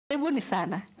Karibuni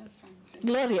sana.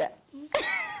 Gloria.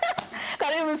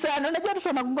 Karibu sana. Unajua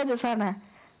tunakungoja sana.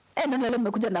 Ndio leo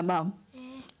nimekuja na mom.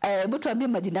 Hebu tuambie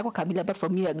majina yako kamili apart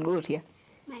from you, Gloria.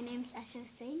 My name is Asha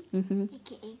Hussein,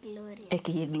 aka Gloria.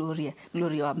 Aka Gloria.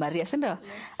 Gloria wa Maria, si ndio? Yes.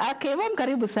 Okay, mom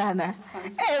karibu sana.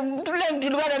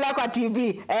 Tulikuwa na kwa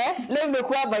TV. Leo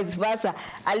imekuwa vice versa.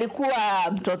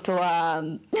 Alikuwa mtoto wa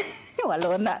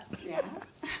Walona. Yeah.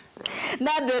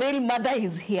 Now the real mother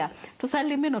is here.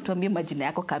 Tusalimie na tuambie majina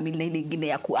yako kamili na ile nyingine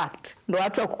ya kuact. Ndio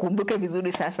watu wakukumbuke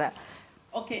vizuri sasa.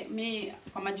 Okay, mi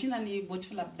kwa majina ni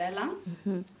Botul Abdalla.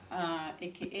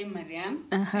 Aka Marian.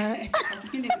 Kwa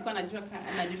kipindi nilikuwa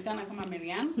najulikana kama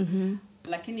Marian.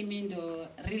 Lakini mimi ndo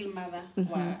real mother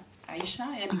wa Aisha,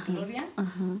 yani Gloria.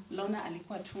 Lona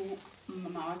alikuwa tu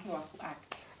mama wake wa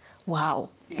kuact. Wow.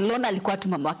 Yeah. Lona alikuwa tu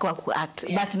mama wake wa kuact.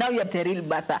 Yeah. But now you are the real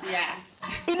mother. Yeah.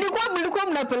 Mlikuwa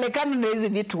mnapelekana na hizi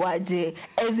vitu aje?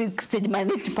 As stage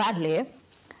managed pale,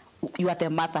 you are the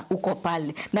mother, uko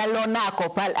pale. Na Lona ako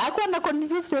pale. Hakuwa na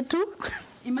confuse the two.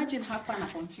 Imagine hapa na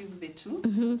confuse the two.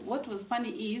 What was funny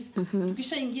is,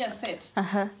 tukisha ingia set,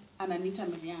 ananita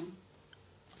Marian.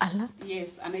 Ala?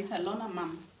 Yes, anaita Lona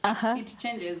mom. It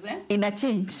changes, eh? Ina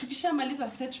change. Tukisha maliza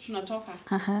set tunatoka.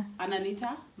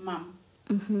 Ananita mom.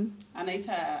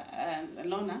 Anaita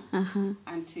Lona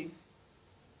auntie.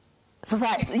 Sasa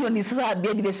hiyo ni sasa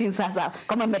behind the scenes sasa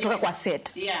kama mmetoka kwa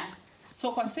set. Yeah.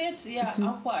 So kwa set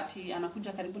hapo ati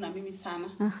anakuja karibu na mimi sana.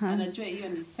 Anajua hiyo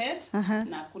ni set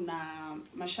na kuna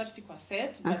masharti kwa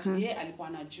set, but yeye alikuwa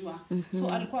anajua. So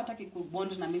alikuwa hataki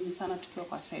kubond na mimi sana tukiwa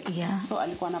kwa set. Yeah. So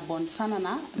alikuwa na bond sana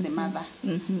na the mother.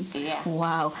 Yeah.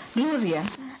 Wow. Gloria.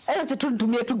 Acha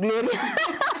tutumie tu Gloria.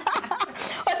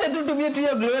 Acha tutumie tu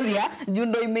hiyo Gloria. Juu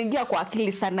ndio imeingia kwa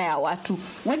akili sana ya watu.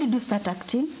 When did you start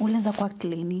acting? Ulianza kwa act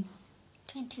lini?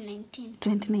 2019.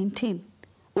 2019.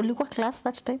 Ulikuwa class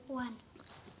that time? 1.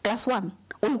 Class 1.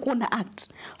 Ulikuwa na act.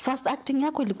 First acting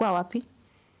yako ilikuwa wapi?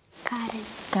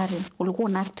 Karen. Ulikuwa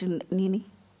una act nini?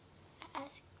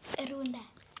 Runda.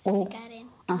 Oh.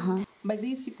 Karen. By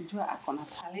this sikujua ako na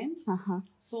talent.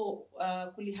 So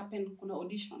kuli happen kuna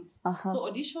auditions. So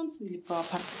auditions nilipewa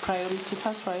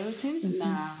first priority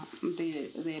na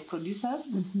the producers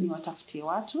ni watafutie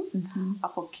watu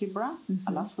hapo Kibra,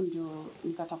 alafu ndio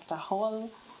nikatafuta hall,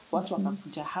 watu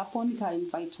wakakuja hapo, nika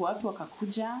invite watu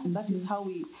wakakuja. That is how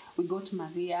we got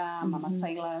Maria, Mama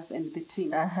Silas and the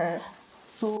team.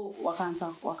 So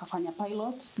wakafanya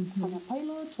pilot,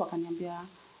 wakaniambia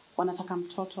wanataka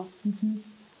mtoto.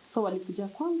 So walikuja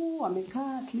kwangu,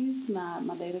 wamekaa at least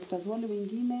na directors wale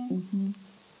wengine.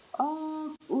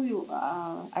 Huyu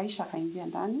Aisha akaingia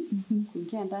ndani,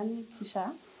 kuingia ndani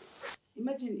kisha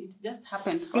imagine it just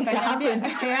happened.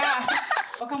 Wakaniambia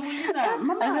wakamuuliza,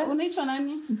 "Mama, unaitwa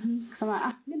nani?"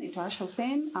 Akasema, "Mimi naitwa Asha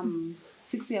Hussein. I'm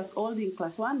 6 years old in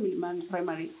class 1 Milimani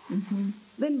Primary."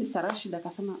 Then Mr. Rashid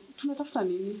akasema, "Tunatafuta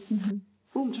nini?"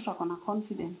 Huyu mtoto akona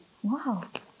confidence. Wow.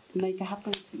 Na it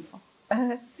happened before.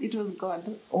 It was God.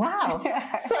 Wow.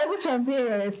 So hebu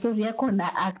tuambie story yako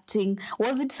na acting.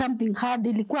 Was it something hard?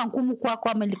 Ilikuwa ngumu kwako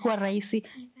ama ilikuwa rahisi?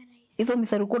 Hizo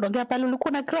misari uko ndongea pale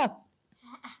ulikuwa na crap?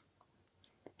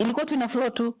 Ilikuwa tu ina flow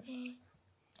tu.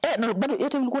 No, bado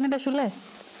yote ulikuwa unaenda shule?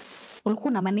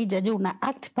 Ulikuwa na manager je una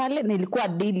act pale na ilikuwa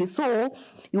daily. So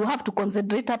you have to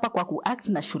concentrate hapa kwa kuact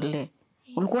na shule.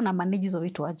 Ulikuwa na manage hizo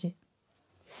vitu aje?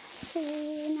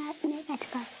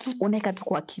 Unaweka tu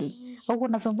kwa akili. Uko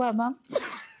unasumbua mama?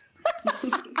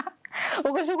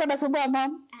 Uko unasumbua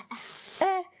mama?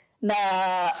 Na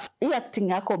hii acting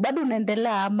yako bado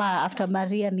unaendelea ama after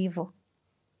Maria ni hivyo?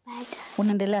 Bado.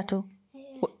 Unaendelea tu?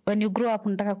 When you grow up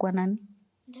unataka kuwa nani?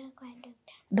 Nataka kuwa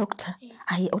doctor.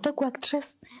 Haya, utakuwa actress?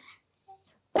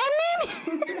 Kwa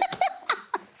nini?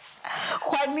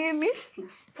 Kwa nini?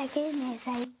 Lakini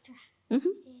naweza itwa.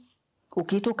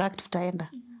 Ukiitwa ukact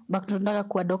utaenda. Bado tunataka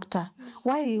kuwa doctor.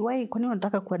 Why kwa nini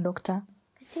unataka kuwa doctor?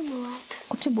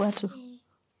 Kutibu watu.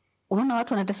 Unaona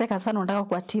watu wanateseka sana, unataka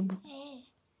kuwatibu.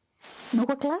 Na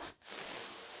uko class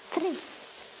 3.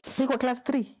 Siko class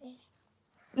 3.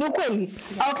 Ni kweli?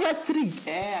 Au class 3?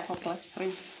 Ako class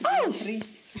 3. 3.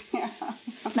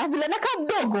 Na bila naka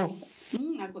mdogo.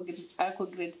 Ako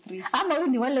grade 3. Ama wewe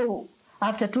ni wale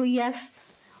after 2 years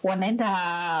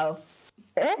wanaenda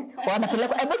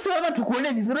wanapeleka. Hebu sema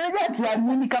tukuone vizuri, unajua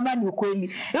tuamini kama ni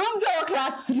ukweli. Wewe mtu wa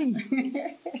class 3.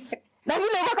 Na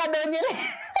vile uko kadonyele.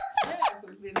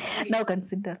 Now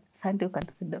consider. Sunday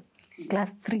consider. Class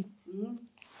 3.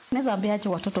 Naweza ambiaje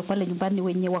watoto pale nyumbani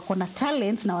wenye wako na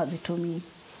talent na wazitumii?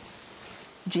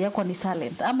 Juu yako ni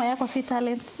talent ama yako si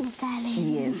talent? Talent.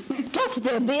 Yes. Talk to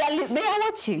them. They are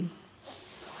watching.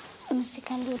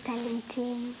 Musically talent.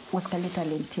 Musically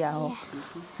talent yao.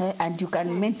 And you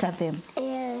can mentor them.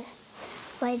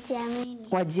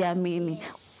 Wajiamini.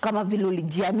 Yes. Kama vile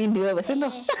ulijiamini wewe, si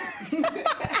ndio?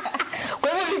 Kwa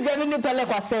hiyo ulijiamini pale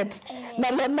kwa set.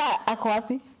 Na Lona ako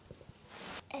wapi?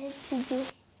 Sijui.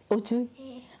 Ujui?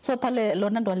 So pale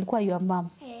Lona ndo alikuwa your mom.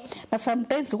 Na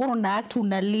sometimes uko una act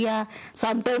unalia,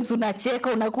 sometimes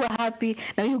unacheka unakuwa happy,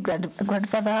 na huyu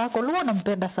grandfather wako ulikuwa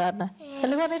unampenda sana.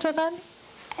 Alikuwa anaitwa nani?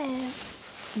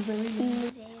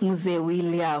 Mzee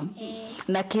William.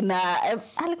 Na kina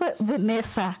alikuwa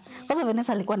Vanessa. Kwanza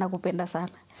Vanessa alikuwa anakupenda sana.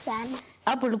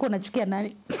 Hapo ulikuwa unachukia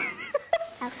nani?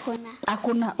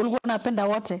 Hakuna. Ulikuwa unapenda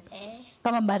wote?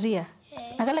 Kama Maria.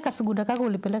 Na kale kasuguda kako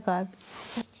ulipeleka wapi?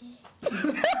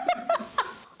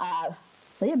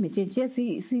 Sasa mechenche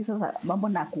si sasa mambo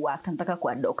na kuata, nataka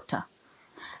kuwa doctor.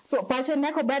 So passion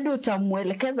yako bado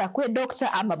utamuelekeza kuwe doctor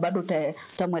ama bado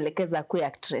utamuelekeza kuwe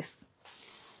actress?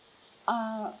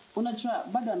 Unajua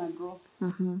bado ana grow.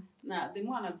 Na the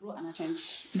more ana grow ana change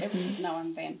every now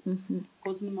and then.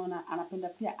 Because nimeona anapenda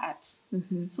pia art.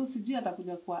 So sijui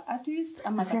atakuja kuwa artist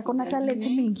ama Asi kuna talent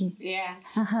mingi. Yeah.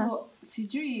 So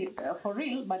sijui for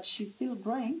real, but she's still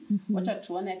growing. Wacha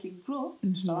tuone akigrow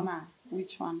tutaona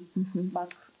which one.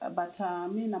 But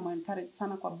mimi na encourage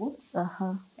sana kwa books.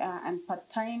 And part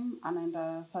time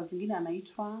anaenda saa zingine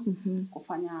anaitwa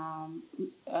kufanya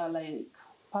like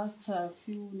past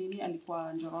few nini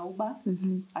alikuwa Njorauba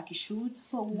akishoot,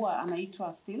 so huwa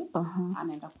anaitwa still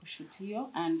anaenda kushoot hiyo,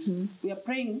 and we are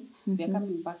praying they are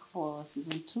coming back for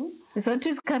season 2. Season 2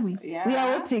 is coming. We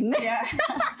are waiting.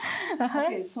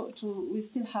 Okay, so we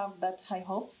still have that high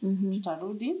hopes.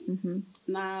 Tutarudi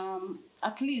na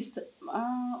at least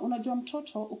unajua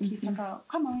mtoto ukitaka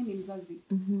kama wewe ni mzazi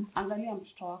angalia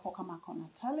mtoto wako kama akona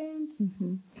talent,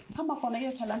 kama akona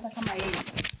hiyo talanta kama yeye,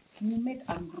 you make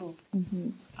a grow.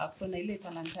 Akona ile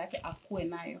talanta yake akue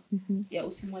nayo. Ya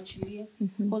usimwachilie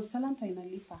because talanta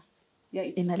inalipa. Yeah,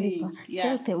 it's inalipa.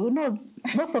 Chete, we know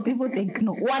most of people think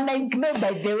no. Wana ignore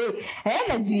by the way.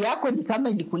 Energy yako ni kama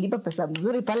ilikulipa pesa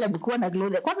mzuri pale mkuu na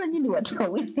Gloria. Kwanza nyinyi watu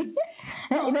wawili.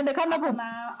 Inaonekana hapo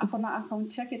akona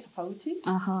account yake tofauti,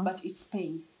 but it's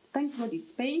paying. Thanks God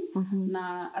it's paying.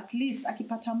 Na at least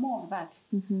akipata more of that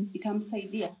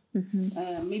itamsaidia.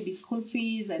 Maybe school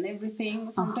fees and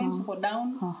everything. Sometimes uko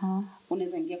down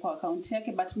unaweza ingia kwa account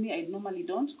yake, but me I normally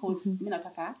don't because mimi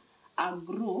nataka a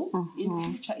grow in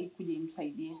future ikuje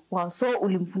imsaidie. Wow, so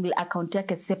ulimfungulia account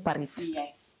yake separate?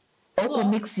 Yes. So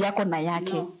mix yako na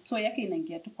yake? No. So yake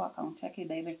inaingia tu kwa account yake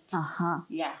direct.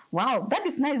 Yeah. Wow, that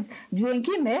is nice. Juu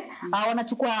wengine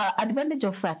wanachukua advantage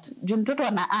of that. Juu mtoto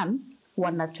ana earn,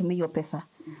 wanatumia hiyo pesa.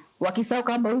 Wakisahau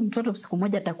kama huyu mtoto siku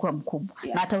moja atakuwa mkubwa.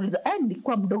 Na atauliza,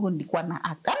 nilikuwa mdogo nilikuwa na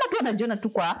act. Ama tu anajiona tu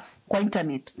kwa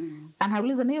internet.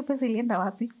 Anauliza na hiyo pesa ilienda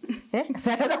wapi?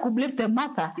 Sasa ataanza kublame the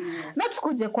mother. Na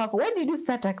tukuje kwako. When did you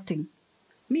start acting?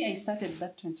 Me, I started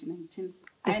that 2019.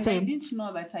 And I didn't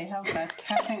know that I have that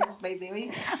talent, by the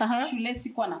way. Shule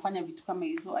sikuwa nafanya vitu kama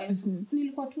hizo.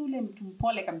 Nilikuwa tu ule mtu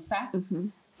mpole kabisa.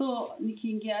 So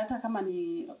nikiingia hata kama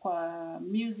ni kwa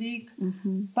music,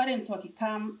 parents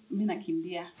wakikam, mimi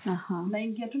nakimbia.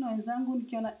 Naingia tu na wenzangu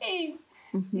nikiona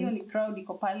hiyo ni crowd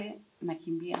iko pale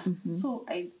nakimbia. So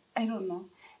I don't know.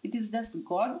 It is just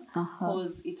God,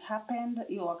 because it happened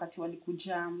hiyo wakati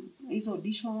walikuja hizo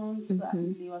auditions,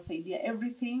 niliwasaidia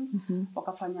everything,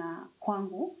 wakafanya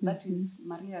kwangu. That is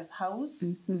Maria's house.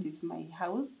 It is my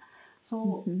house.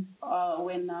 So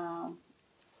when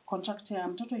contract ya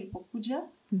mtoto ilipokuja,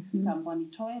 nikaambiwa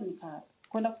nitoe,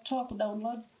 nikakwenda kutoa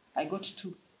kudownload, I got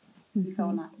 2.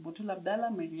 Nikaona Botula Abdalla,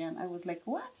 Marian. I was like,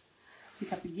 what?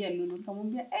 Nikapigia Lulu,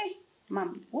 nikamwambia, hey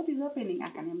mom, what is happening?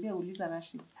 Akaniambia uliza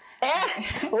Rashid.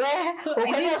 So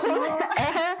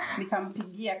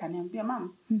nikampigia akaniambia,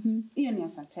 mom, hiyo ni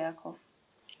asante yako.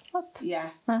 What?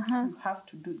 Yeah, you have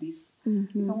to do this.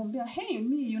 Nikamwambia, hey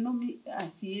me, you know me,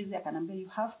 siwezi. Akaniambia you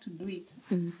have to do it.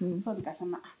 So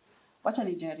nikasema, wacha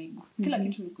nijaribu. Kila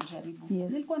kitu ni kujaribu.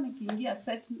 Nilikuwa nikiingia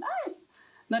set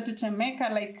na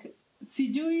tetemeka like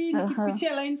sijui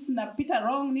nikipitia lines na pita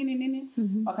wrong nini.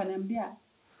 Wakaniambia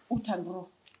utagrow.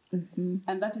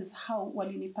 And that is how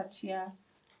walinipatia,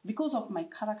 because of my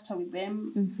character with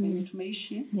them, when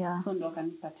tumeishi, so ndo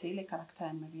wakanipatia ile character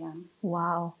ya Marian.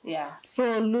 Wow. Yeah.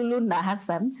 So Lulu na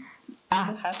Hassan,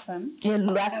 Hassan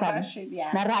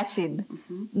na Rashid,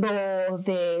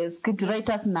 the script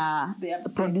writers na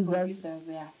producers,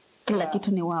 kila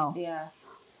kitu ni wao.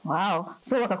 Wow.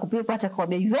 So wakakupia pata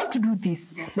kwambia you have to do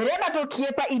this. Berena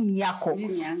tokiepa ini yako.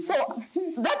 So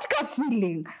that kind of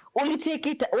feeling, will you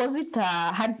take it, was it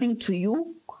a hard thing to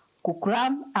you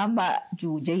kukram ama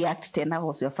you act tena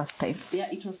was your first time?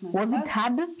 Yeah, it was my Was first. it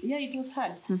hard? Yeah, it was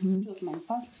hard. It was my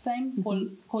first time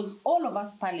because all of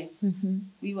us pale,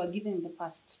 we were given the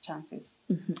first chances.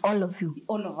 All of you?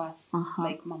 All of us.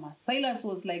 Like Mama Silas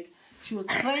was like, she was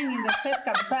crying in the set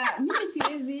kabisa, mimi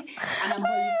siwezi, and I'm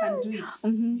like, you can do it.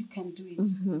 You can do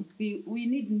it. We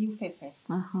need new faces.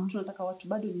 Tunataka watu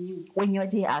bado new. When you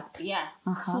act? Yeah.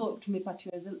 So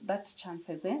tumepatiwa that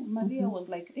chances. Maria was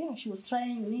like, yeah, she was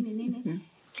trying nini.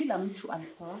 Kila mtu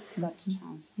alipewa that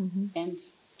chance. And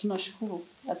tunashukuru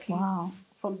at least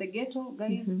from the ghetto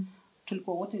guys,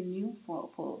 tulikuwa wote new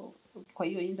kwa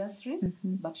hiyo industry,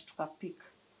 but tukapick.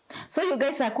 So you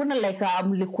guys hakuna like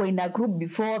mlikuwa in a group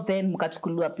before then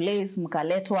mkachukuliwa place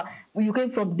mkaletwa, you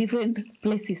came from different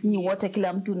places ni wote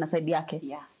kila mtu na side yake?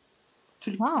 Yeah.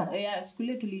 Yeah,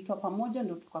 skule tuliitwa pamoja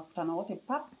ndio tukakutana wote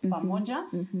pamoja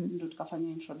ndio tukafanya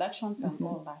introductions and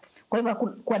all that. Kwa hivyo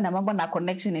kwa na mambo na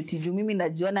connection eti juu mimi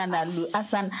najiona na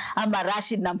Hassan ama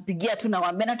Rashid nampigia tu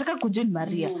nawaambia nataka kujoin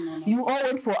Maria. No. You all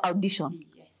went for audition?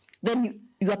 Yes. Then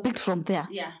you are picked from there?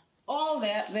 Yeah. All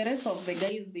the rest of the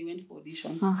guys, they went for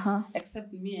auditions,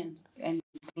 except me and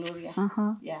Gloria.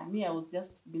 Yeah, me, I was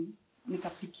just been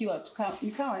nikapikiwa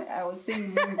I was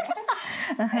saying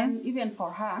and even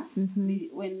for her,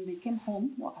 when they came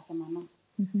home, wakasema no,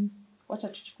 wacha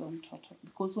tuchukue mtoto,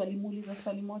 because walimuuliza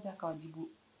swali moja akawajibu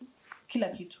kila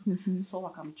kitu, so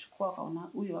wakamchukua wakaona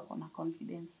huyu wako na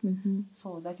confidence,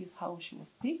 so that is how she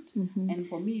was picked, and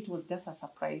for me it was just a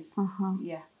surprise.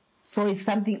 Yeah. So it's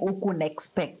something you couldn't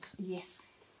expect? Yes.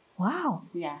 Wow.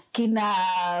 Yeah. Kina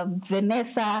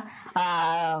Vanessa,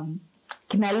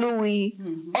 kina Louis,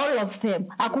 all of them.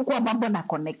 Hakukuwa mambo na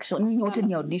connection. Ninyi wote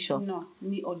ni audition? No,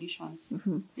 ni auditions.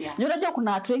 Yeah. Unajua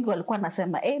kuna watu wengi walikuwa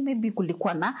nasema, maybe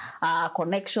kulikuwa na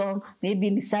connection, maybe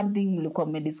ni something mlikuwa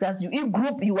mmediscuss. You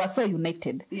group, you were so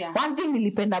united. Yeah. One thing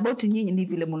nilipenda about nyinyi ni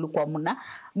vile mlikuwa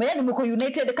yaani mko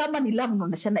united kama ni love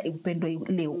mnaonyeshana upendo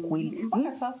ile ukweli.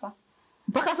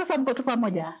 Mpaka sasa mko tu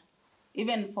pamoja? Yeah.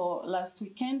 Even for last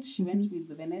weekend, she went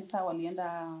with Vanessa,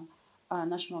 walienda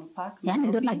National Park. Yani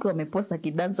ndio nakiwa wameposta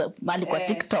kidanza mali kwa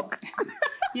TikTok.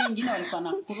 Hiyo ingine walikuwa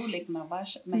na Kuru Lake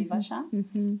Naivasha.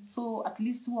 So at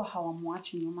least huwa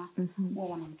hawamwachi nyuma. Huwa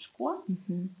wanamchukua.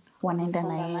 Wanaenda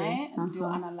na yeye. Ndio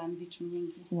analand vitu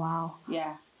nyingi. Wow.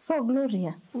 Yeah. So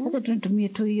Gloria, acha tutumie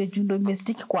tu hiyo jundo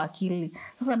imestiki kwa akili.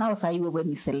 Sasa nao sasa wewe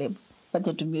ni celeb.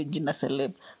 Acha tumie jina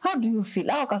celeb. How do you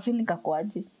feel? Au ka feeling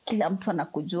kakwaje? Kila mtu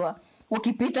anakujua.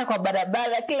 Ukipita kwa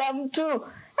barabara kila mtu,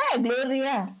 "Hey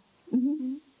Gloria."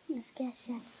 Nasikia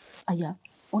shy. Aya,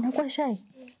 unakuwa shy?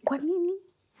 Kwa nini?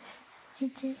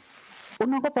 Chiche.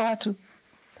 Unaogopa watu?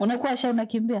 Unakuwa shy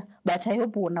unakimbia? But I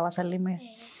hope unawasalimia.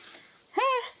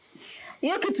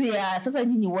 Hiyo kitu ya sasa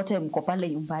nyinyi wote mko pale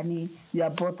nyumbani, you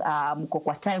are both mko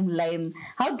kwa timeline.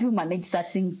 How do you manage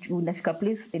that thing? Unafika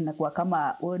place inakuwa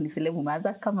kama wewe ni celeb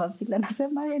umeanza kama vile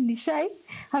anasema yeye ni shy.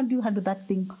 How do you handle that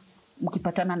thing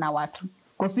mkipatana na watu?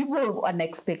 Because people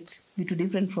expect vitu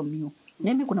different from you.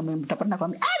 Mimi kuna mwenye mtapata kwa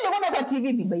mimi, nimeona kwa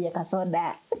TV ni bei ya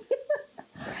kasoda.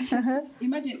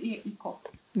 Imagine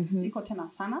iko tena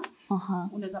sana.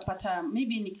 Unaweza pata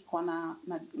maybe nikikuwa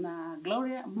na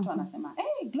Gloria, mtu anasema,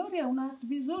 "Hey Gloria, una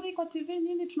vizuri kwa TV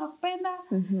nini, tunakupenda."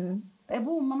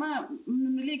 Ebu mama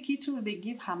mnunulie kitu, they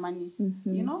give her money.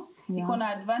 You know? Iko na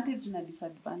advantage na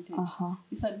disadvantage.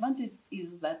 Disadvantage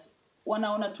is that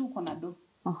wanaona tu uko na do.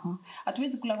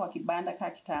 Hatuwezi kula kwa kibanda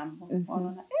kama kitambo.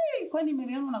 Wanaona, kwani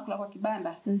Miriam unakula kwa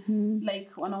kibanda?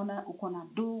 Like wanaona uko na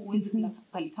do, huwezi kula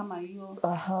pali kama hiyo.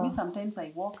 Me sometimes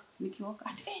I nikiwalk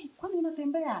at kwani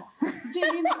unatembea?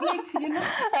 Sijui nini like, you know.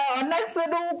 Next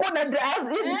wewe uko na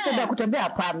instead ya kutembea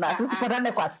hapana.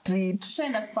 Tusipatane kwa street.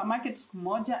 Tushaenda supermarket siku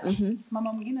moja.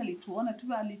 Mama mwingine alituona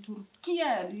tu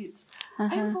aliturukia it.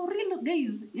 For real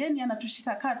guys, yani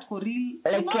anatushika kat for real.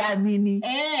 Like amini.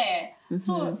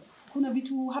 So kuna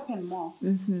vitu happen more.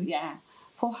 Yeah.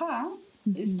 For her,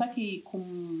 sitaki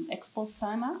expose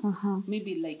sana.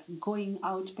 Maybe like going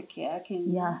out peke yake.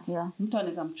 Mtu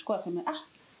anaweza mchukua aseme,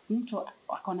 mtu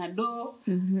akona do.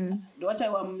 What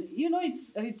you know,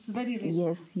 it's very risky.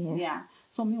 Yes. Yeah.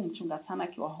 So mimi umchunga sana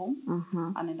akiwa home.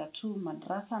 Anaenda tu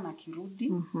madrasa na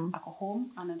kirudi. Ako home,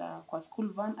 anaenda kwa school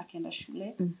van, akienda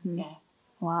shule. Yeah.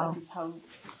 Wow. That is how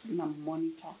na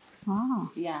monitor.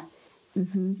 Yeah.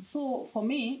 So for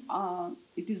me,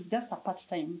 it is just a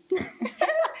part-time.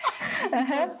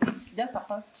 It's just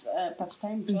a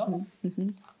part-time job.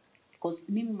 Because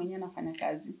mimi mwenyewe nafanya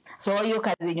kazi. So hiyo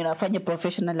kazi yenyewe unafanya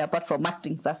professionally apart from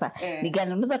acting sasa. Ni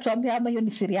gani? Unaweza tuambia ama hiyo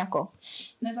ni siri yako?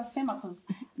 Naweza sema because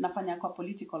nafanya kwa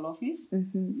political office,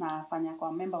 nafanya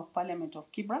kwa member of parliament of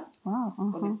Kibra.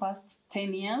 For the past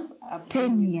 10 years.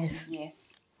 10 years? Yes.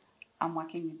 I'm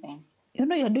working with them. You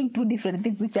know, you're doing two different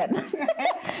things which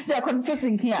are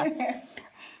confusing here.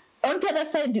 On the other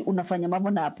side, unafanya mambo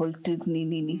na politics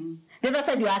nini. The other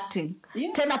side, you're acting.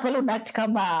 Yeah. Tena pale unact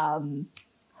kama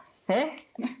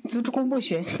si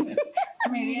tukumbushe.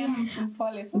 Miriam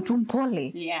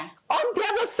Mtumpole. Yeah. On the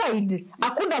other side,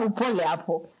 hakuna upole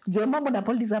hapo. Je, mambo na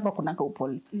politics hapa kuna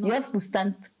upole. No. You have to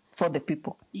stand for the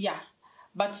people. Yeah.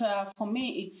 But for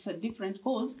me, it's a different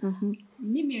cause.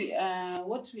 Mimi,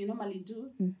 what we normally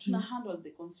do, tuna handle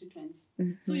the constituents.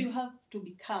 So you have to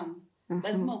be calm.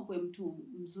 Lazima ukwe mtu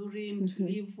mzuri,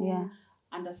 mtulivu,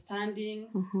 understanding,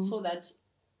 so that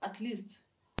at least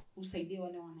usaidie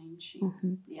wale wananchi.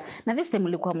 Yeah. Na this time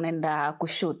ulikuwa mnaenda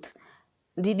kushoot.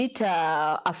 Did it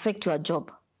affect your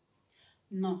job?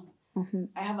 No.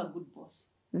 I have a good boss.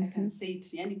 I can say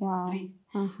it yani free.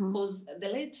 Because the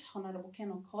late Honorable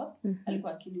Ken Okoth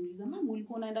alikuwa akiniuliza, "Mama,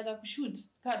 ulikuwa unaendaga kushoot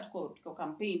kaa tuko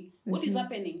campaign. What is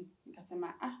happening?"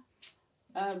 Nikasema,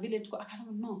 vile tuko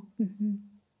akasema no.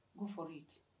 Go for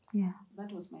it. Yeah.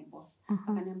 That was my boss.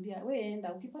 Akaniambia, "Wewe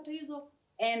enda, ukipata hizo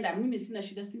enda, mimi sina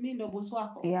shida, si mimi ndio boss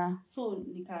wako." Yeah. So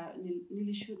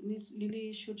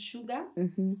nilishoot Sugar.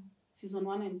 Season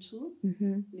 1 and 2.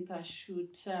 Nika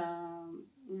shoot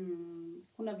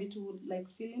kuna vitu like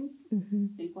films.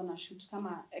 Nilikuwa na shoot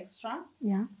kama extra.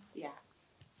 Yeah. Yeah.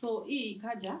 So hii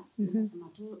ikaja, nikasema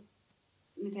tu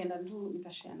nikaenda tu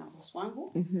nikashare na boss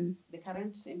wangu, the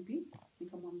current MP,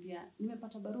 nikamwambia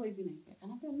nimepata barua hivi na hivi.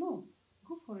 Anambia no,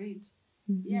 go for it.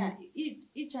 Yeah,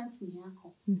 hii chance ni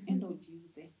yako. Enda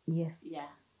ujiuze. Yes. Yeah.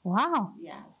 Wow.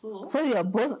 Yeah. So your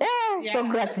boss,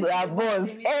 congrats to our boss.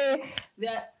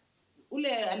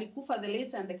 Ule alikufa, the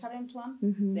late and the current one,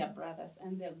 they are brothers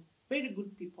and they are very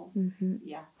good people.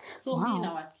 Yeah. So mimi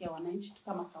nawakia wananchi tu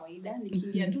kama kawaida,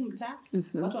 nikiingia tu mtaa,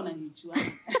 watu wananijua.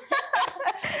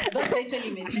 That title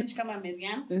imechange kama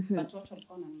Miriam, but watu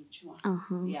walikuwa wananijua.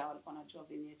 Yeah, walikuwa wanajua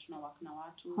venye tunawaka na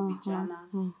watu, vijana,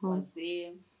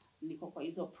 wazee, niko kwa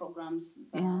hizo programs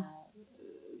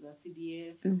za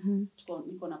CDF,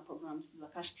 niko na programs za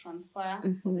cash transfer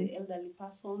for the elderly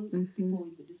persons, people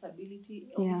with disability,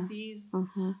 overseas,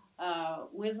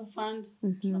 Uwezo Fund,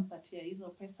 tunapatia hizo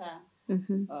pesa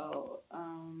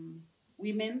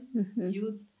women,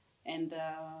 youth, and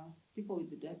people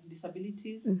with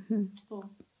disabilities. So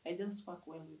I just work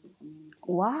well with the community.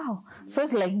 Wow. So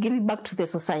it's like giving back to the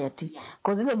society.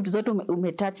 Because hizo vitu zote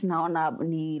umetouch naona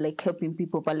ni like helping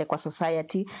people pale kwa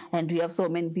society, and we have so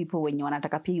many people wenye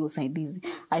wanataka pia usaidizi.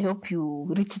 I hope you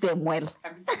reach them well.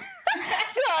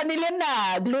 So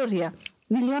niliona Gloria,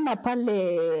 niliona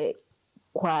pale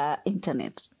kwa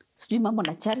internet. Sijui mambo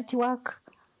na charity work.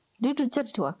 Do you do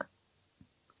charity work?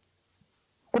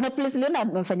 Kuna place niliona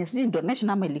amefanya sijui donation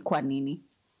ama ilikuwa nini?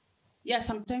 Yeah,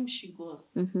 sometimes she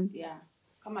goes. Yeah.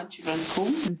 Kama children's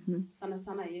home.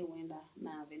 Sana yeye huenda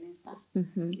na Vanessa.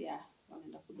 Yeah,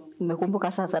 wanaenda kudonate.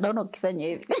 Umekumbuka sasa, naona ukifanya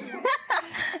hivi.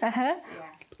 Yeah.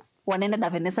 Wanaenda na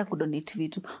Vanessa kudonate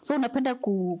vitu. So unapenda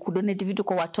kudonate vitu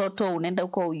kwa watoto, unaenda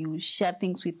huko you share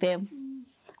things with them.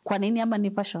 Kwa nini ama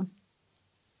ni passion?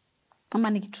 Ama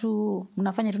ni kitu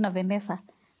mnafanya tu na Vanessa?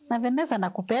 Na Vanessa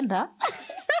nakupenda.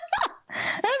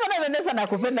 Vanessa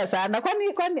nakupenda sana.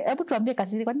 Kwani hebu tuambie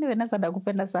kasiri, kwani Vanessa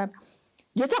nakupenda sana?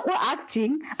 Yote kwa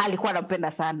acting alikuwa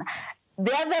anampenda sana.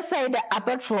 The other side,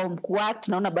 apart from kuact,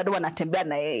 naona bado wanatembea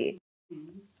na yeye.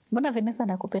 Mbona Vanessa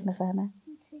nakupenda sana?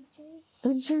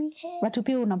 Sijui. Watu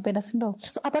pia unampenda, si ndio?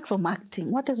 So apart from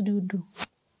acting, what else do you do?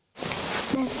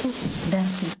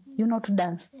 Dancing. You know to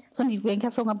dance. So ni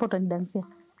kuingia song hapo utanidancea.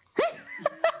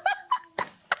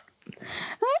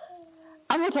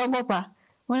 Ama utaogopa?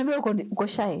 Unaniambia uko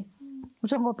shy.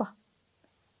 Utaogopa?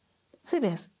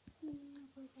 Serious?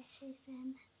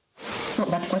 So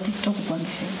but kwa TikTok uko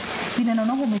shy. Bila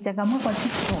naona umechangamka kwa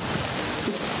TikTok.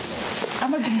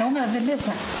 Ama tunaona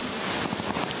Vanessa.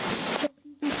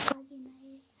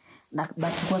 Na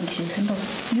but kwa shy ndio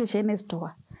hiyo shyness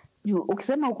toa.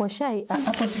 Ukisema uko shy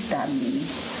hapo sitaamini.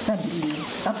 Sabili.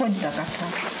 Hapo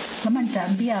nitakataa. Kama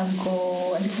nitaambia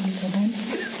anko alifundisha nani?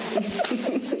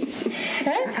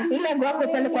 Ile ngwako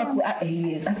pale kwa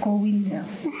yes, ako William.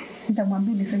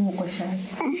 Nitamwambia niseme uko shy.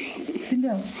 Si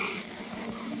ndio?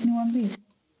 Niwaambie.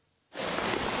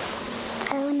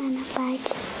 Hauna namba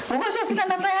yake. Uko sure sina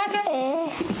namba yake?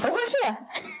 Uko sure?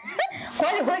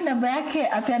 Kwa namba yake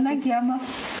apeanaki ama?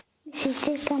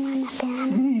 Sijui kama anapeana.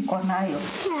 Niko nayo.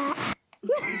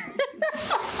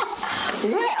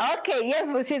 Yeah, okay, yes,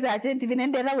 musiza agent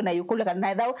vinendela unayukula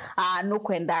kana thao no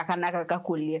kwenda kana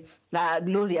kakakulie la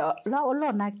Gloria la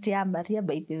olona aktiamba ria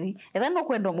by the way era no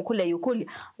kwenda mukule yukuli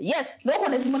yes loko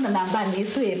nezimona namba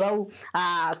nisu ebau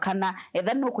kana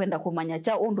era no kwenda kumanya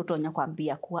cha undu tonya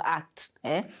kwambia ku act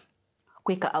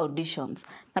kuweka auditions.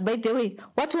 Na by the way,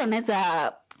 watu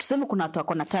wanaweza tuseme kuna watu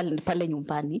wako na talent pale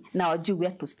nyumbani na wajui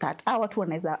where to start. Watu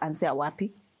wanaweza anzia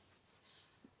wapi?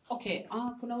 Okay,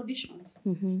 kuna auditions.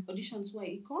 Auditions huwa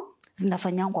iko.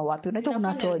 Zinafanyangwa wapi? Unajua kuna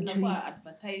watu wajui. Zinakuwa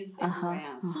advertised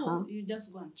everywhere. So you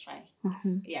just go and try.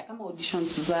 Yeah, kama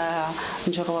auditions za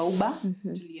Njoro wa Uba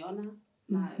tuliona.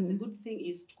 The good thing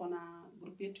is tuko na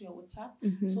group yetu ya WhatsApp.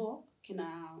 So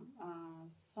kina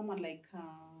someone like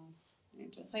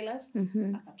Silas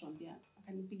akatuambia,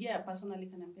 akanipigia personally,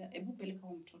 akaniambia hebu peleka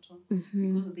huyo mtoto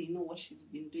because they know what she's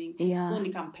been doing. So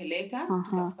nikampeleka,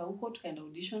 tukafika huko, tukaenda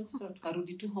auditions, so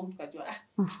tukarudi tu home, tukajua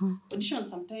auditions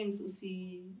sometimes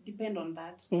usi depend on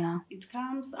that. It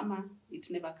comes ama it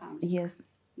never comes. Yes.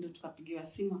 Ndio tukapigiwa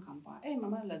simu akaambia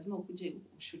mama lazima ukuje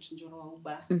shoot Njoro wa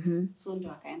Uba. So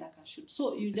ndio akaenda ka shoot.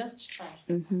 So you just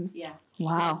try. Yeah.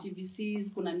 Wow.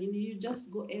 TVCs kuna nini, you just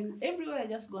go everywhere,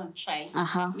 just go and try.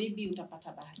 Maybe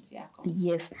utapata bahati yako.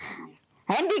 Yes.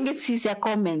 Ending is your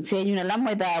comments yenyu na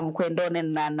lamwe da mkwendone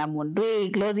na Mondwe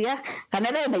Gloria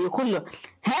kanele na yukulyo.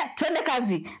 Twende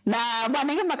kazi na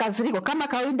bwana ngema kaziriko kama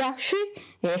kawaida.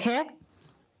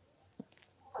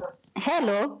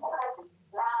 Hello.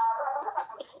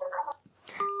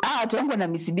 Watu wangu na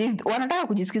misibi wanataka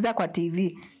kujisikiza kwa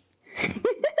TV.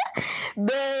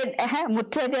 Ben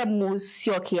Mutege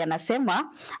Musioki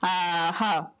anasema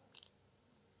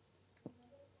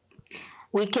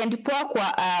weekend poa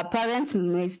kwa parents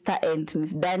Mr. and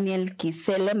Miss Daniel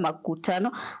Kisele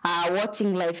Makutano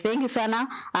watching live. Thank you sana.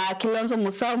 Kilonzo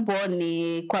Musambo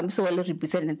ni kwa mso wale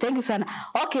represent. Thank you sana.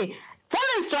 Okay,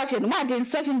 follow instruction. What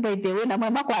instruction by the way na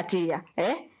mama kwa atia.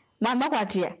 Mama kwa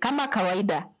atia kama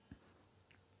kawaida.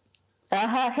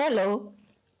 Hello.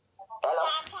 Hello.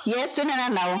 Yes, tuna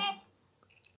nao.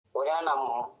 Uyana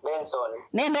Benson.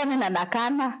 Nendo nina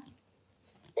nakana.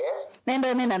 Yes.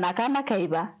 Nendo nina nakana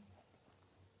kaiba.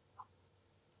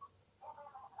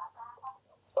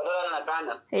 Odola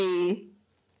nakana.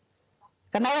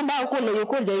 Kana wenda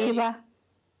ukule iba.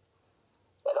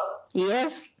 Hello.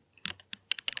 Yes.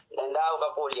 Nenda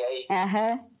ukakulia hii.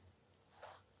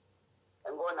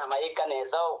 Mbona maika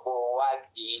neza uko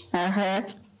waki.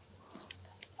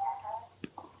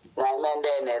 Na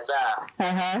imende neza.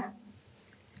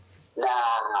 Na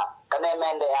kana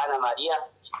imende Ana Maria.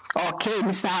 Okay,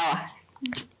 ni sawa.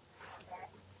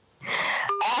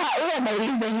 Huyo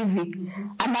anauliza hivi.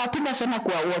 Anapenda sana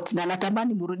kwa watch na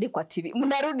anatamani murudi kwa TV.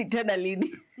 Mnarudi tena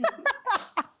lini?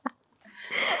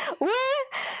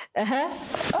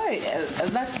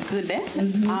 That's good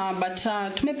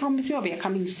but tumepromise we are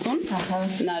coming soon.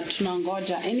 Na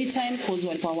tunangoja anytime cause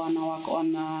walikuwa wana work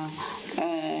on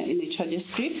in a charge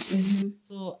script.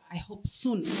 So I hope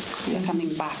soon we are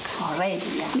coming back. All right.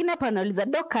 Ngine hapa anauliza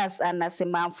Docas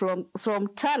anasema from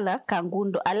Tala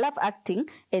Kangundo, I love acting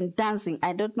and dancing.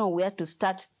 I don't know where to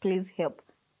start. Please help.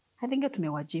 I think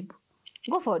tumewajibu.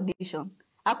 Go for audition.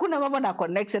 Hakuna mambo na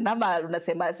connection ama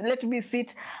unasema let me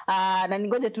sit na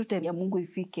ningoje tu time ya Mungu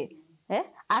ifike.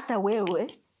 Hata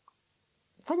wewe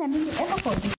fanya nini ever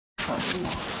for this.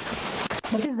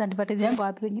 But this is advertising yangu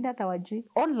wapi wengine hata wajui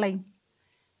online.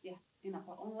 Yeah,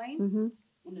 inakuwa online.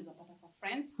 Unaweza pata kwa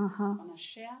friends, wana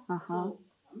share. So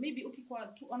maybe ukikuwa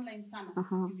tu online sana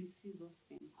you will see those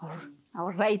things.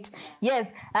 All right. Yes.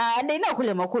 Ndio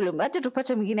kule makule. Acha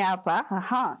tupate mwingine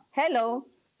hapa. Hello.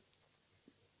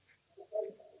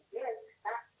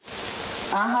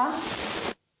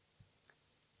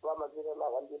 Mama zile na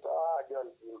wandita John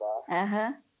Simba.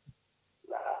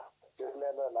 Na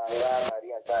tuneno na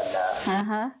Maria Sada.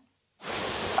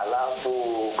 Alafu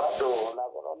bado na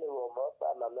kono ni womosa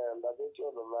na menda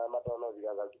dicho no matono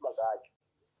zikaza kimagacho.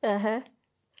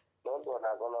 Ndo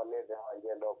na kono ni de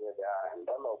hangendo kwenda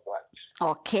ndono kwa.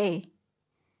 Okay.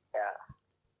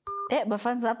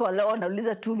 Mafanza hapo leo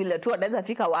wanauliza tu vile tu wanaweza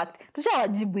fika wakati.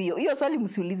 Tushawajibu hiyo. Hiyo swali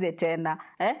msiulize tena.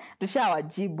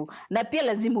 Tushawajibu. Na pia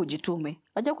lazima ujitume.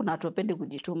 Unajua kuna watu wapende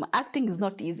kujituma. Acting is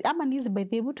not easy. Ama ni easy by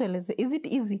the way tueleze. Is it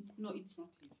easy? No, it's not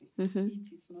easy.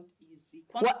 It is not easy.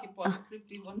 Kwanza kipo script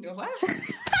hivyo ndio.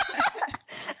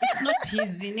 It's not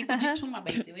easy. Ni kujituma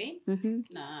by the way.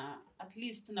 Na at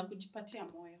least na kujipatia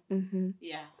moyo.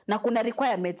 Yeah. Na kuna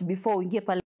requirements before uingie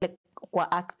pale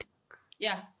kwa act.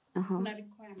 Yeah. Kuna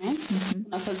requirements.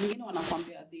 Kuna saa zingine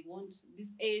wanakuambia they want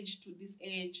this age to this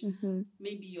age.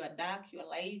 Maybe you are dark, you are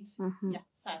light. Yeah,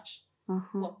 such.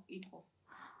 Iko.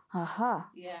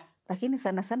 Yeah. Lakini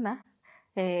sana sana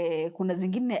kuna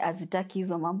zingine azitaki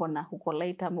hizo mambo na uko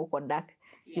light ama uko dark.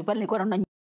 Pale nilikuwa naona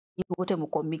wote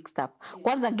mko mixed up.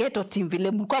 Kwanza ghetto team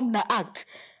vile mlikuwa mna act.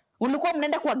 Ulikuwa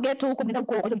mnaenda kwa ghetto huko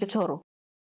mnaenda kwa vichochoro.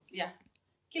 Yeah.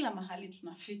 Kila mahali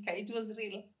tunafika. It was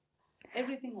real.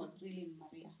 Everything was real in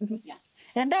Maria. Yeah.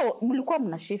 Enda mlikuwa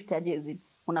mna shift aje hizi?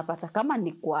 Unapata kama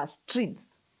ni kwa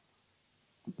streets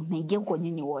unaingia huko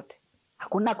nyinyi wote.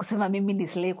 Hakuna kusema mimi ni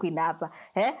slay queen hapa.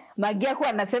 Magia kwa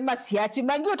anasema siachi,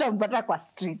 Magia utampata kwa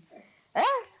streets.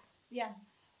 Yeah.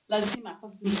 Lazima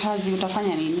ni kazi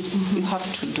utafanya nini? You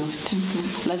have to do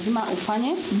it. Lazima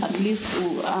ufanye at least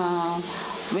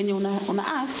when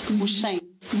una act ushine.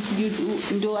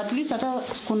 Ndio at least hata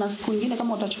kuna siku nyingine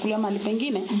kama utachukulia mahali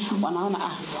pengine wanaona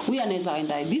huyu anaweza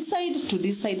enda this side to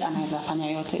this side, anaweza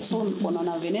fanya yote. So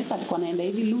unaona Vanessa alikuwa anaenda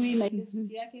hivi Louis na ile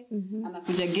suti yake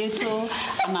anakuja ghetto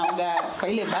anaoga kwa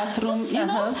ile bathroom, you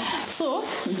know. So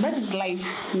that is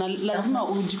life, na lazima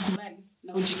ujikubali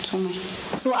na ujitume.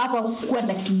 So hapa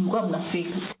kwenda kitu mlikuwa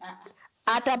mnafika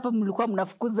hata hapa mlikuwa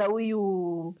mnafukuza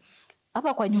huyu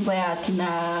hapa kwa nyumba ya kina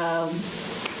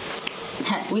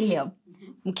William,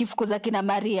 mkifukuza kina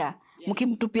Maria,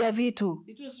 mkimtupia vitu.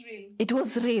 It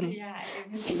was real. Yeah,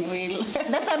 everything real.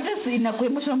 Na sometimes inakuwa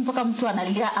emotional mpaka mtu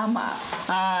analia ama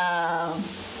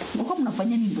mko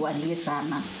mnafanya nini ndio alie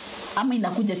sana, ama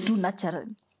inakuja tu natural,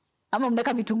 ama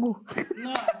mnaweka vitunguu? No,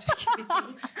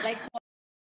 like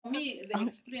for me the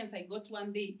experience I got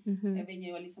one day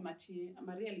venye walisema ati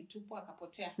Maria alitupwa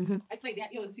akapotea. I cried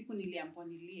hiyo siku niliambiwa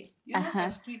nilie. You know the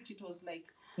script, it was like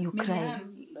you cry.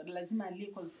 Lazima alie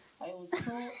because I was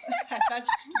so attached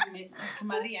to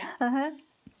Maria.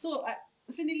 So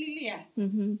sinililia.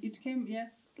 It came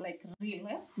like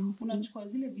real. Unachukua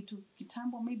zile vitu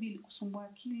kitambo maybe ilikusumbua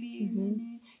akili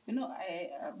nini. You know,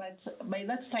 but by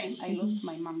that time I lost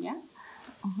my mom, yeah.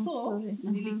 So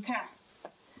nilikaa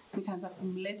nikaanza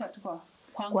kumleta tu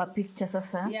kwa picture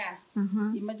sasa. Yeah.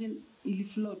 Imagine ili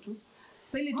flow tu.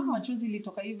 So ile tu machozi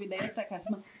ilitoka hivi, director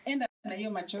akasema enda na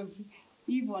hiyo machozi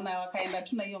hivyo, na wakaenda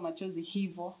tu na hiyo machozi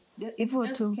hivyo. Hivyo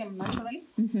tu came naturally.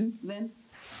 Then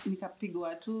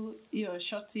nikapigwa tu hiyo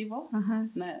shots hivyo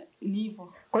na ni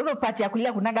hivyo. Kwa hivyo part ya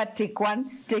kulia kunaga take 1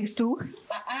 take 2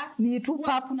 ni tu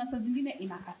pap. Kuna saa zingine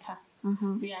inakataa.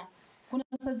 Yeah. Kuna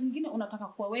saa zingine unataka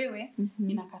kwa wewe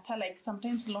inakataa, like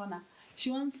sometimes Lona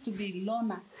she wants to be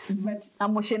Lona but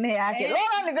emotion yake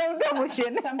Lona ni ndio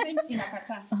emotion sometimes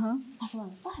inakataa. Sasa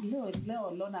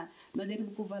leo Lona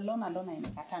najaribu kuva Lona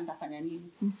inakataa, nitafanya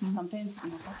nini? Sometimes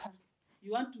inakataa.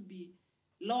 You want to be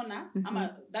Lona ama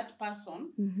that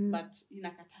person but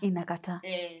inakataa.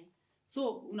 So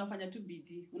unafanya tu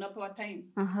bidii, unapewa time.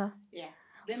 Yeah.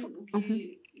 Then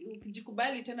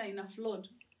ukijikubali tena ina float.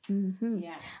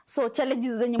 Yeah. So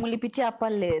challenges zenye mlipitia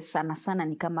pale sana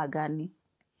ni kama gani?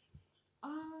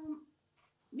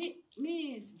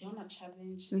 Me sijaona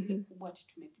challenge ile kubwa ati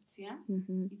tumepitia.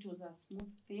 It was a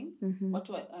smooth thing.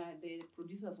 Watu the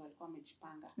producers walikuwa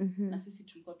wamejipanga na sisi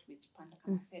tulikuwa tumejipanga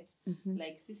kama set.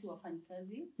 Like sisi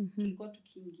wafanyikazi tulikuwa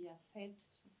tukiingia set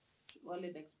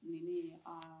wale nini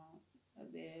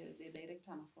the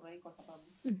director anafurahi kwa sababu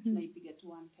tunaipiga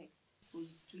tu one take.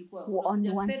 Tulikuwa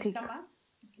on set take. Kama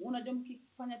unajua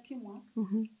mkifanya teamwork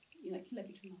ina kila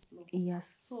kitu ina flow.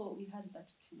 Yes. So we had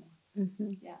that teamwork.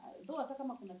 Yeah, though hata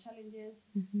kama kuna challenges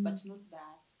but not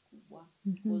that kubwa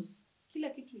because kila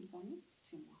kitu ilikuwa ni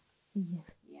teamwork.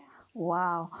 Yes. Yeah.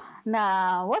 Wow.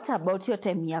 Na what about your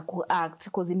time ya ku-act?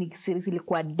 Because ni series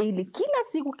ilikuwa daily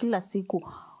kila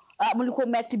siku. Mlikuwa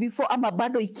umeact before ama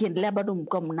bado ikiendelea bado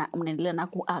mlikuwa mnaendelea na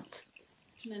ku-act?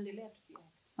 Tunaendelea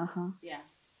tuki-act. Yeah.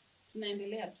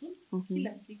 Tunaendelea tu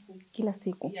kila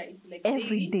siku. Yeah, it's like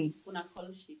every day. Kuna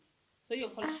call sheet. So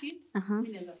your call sheet mimi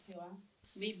naweza pewa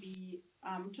maybe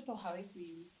mtoto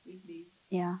haweki weekdays.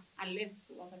 Yeah. Unless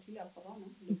wakati ile corona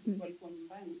ndio walikuwa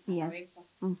nyumbani haweka.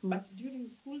 But during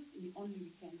schools ni only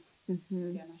weekends.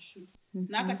 Yana shoot.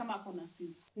 Na hata kama kuna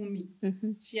scenes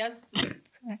 10 she has to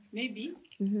maybe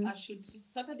I should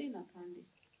Saturday na Sunday.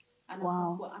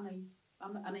 Anakuwa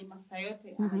anaimaster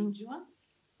yote, anaijua.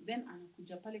 Then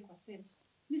anakuja pale kwa set.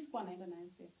 Mimi sikuwa naenda na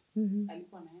set.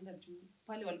 Alikuwa anaenda juu.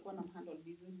 Pale walikuwa na handle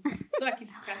vizuri. So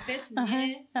akifika set ni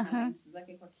yeye na lens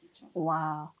zake kwa kichwa.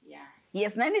 Wow. Yeah.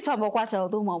 Yes, nani twambo kwata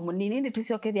uthuma munini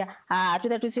tusiokethia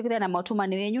tusiokethia na matuma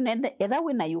ni wenyu na etha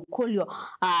wina yukulio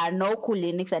no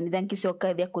kulinik ni thank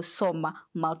you kusoma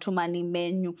matuma ni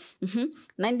menyu.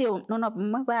 Na ndio naona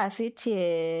mbaya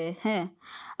sitie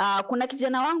kuna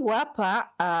kijana wangu hapa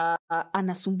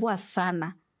anasumbua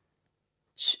sana.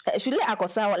 Shule ako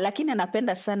sawa lakini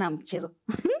anapenda sana mchezo.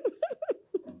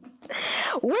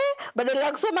 Badala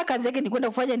ya kusoma kazi yake ni kwenda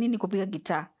kufanya nini? Kupiga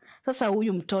gitaa. Sasa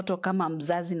huyu mtoto kama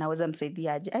mzazi naweza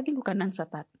msaidiaje? I think you can answer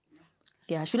that.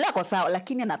 Yeah, shule ako sawa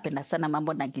lakini anapenda sana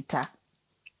mambo na gitaa.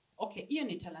 Okay, hiyo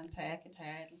ni talanta yake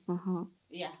tayari.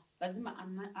 Yeah, lazima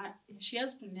she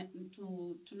has to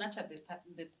nurture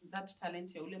that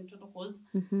talent ya ule mtoto cause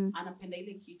anapenda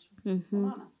ile kitu.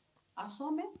 Unaona?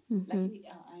 asome lakini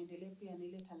aendelee pia na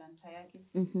ile talanta yake.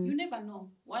 You never know,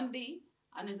 one day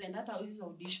anaweza enda hata hizo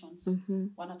auditions.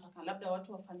 Wanataka labda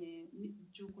watu wafanye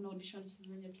juu kuna auditions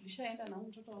zenye tulishaenda na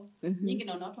mtoto nyingi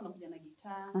na watu wanakuja na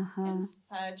gitaa and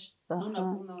such,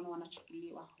 na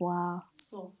wanachukuliwa. Wow.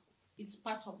 So it's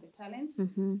part of the talent.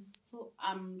 So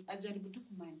ajaribu tu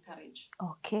encourage.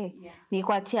 Okay. Yeah. Ni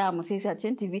kwa tia Msisi ya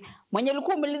Chen TV. Mwenye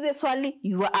ulikuwa umeulize swali,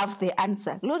 you have the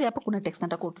answer. Gloria, hapa kuna text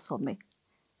nataka utusome.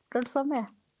 Tutasomea.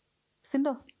 Si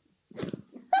ndio?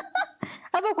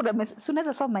 Hapa kuna message.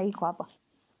 Unaweza soma hii kwa hapa.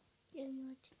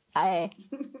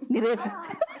 Ni refu.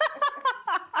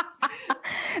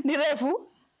 Ni refu.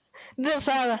 Ndio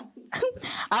sawa.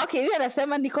 Okay, yeye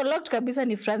anasema niko locked kabisa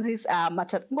ni Francis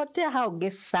ngotea hao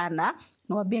guess sana.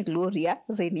 Niwaambie Gloria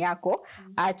zaini yako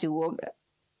aache uoga.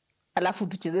 Alafu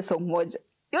tucheze song moja.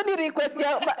 Hiyo ni request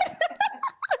ya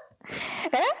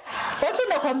watu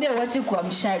nakwambia waache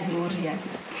kuamsha Gloria.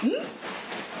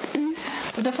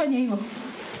 Utafanya hivyo?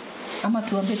 Ama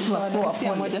tuambie tu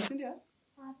hapo moja, si ndio?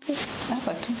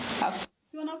 Hapa tu.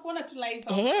 Si wanakuona tu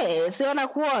live. Si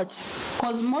wanakuwatch.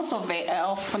 Cause most of the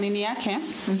of nini yake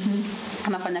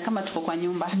anafanya kama tuko kwa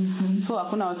nyumba. So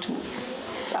hakuna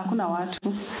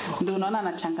watu. Ndio unaona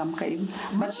anachangamka hivi.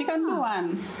 But she can do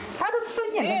one. Hata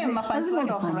tufanye mafanzi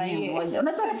wake wafurahie.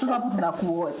 Unajua tu hapo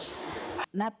tunakuwatch.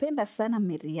 Napenda sana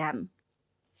Miriam.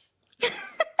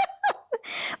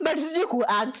 But sijui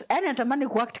kuact. Yaani natamani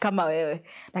kuact kama wewe,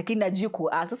 lakini najui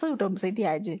kuact. Sasa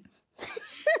utamsaidia aje?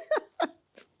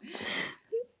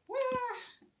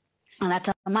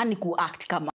 Anatamani kuact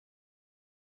kama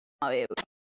wewe.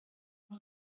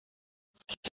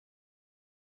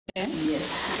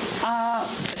 Yes.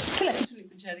 Kila kitu ni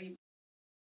kujaribu.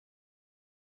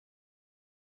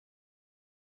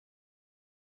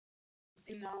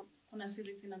 Kuna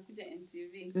series inakuja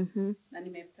NTV na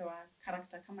nimepewa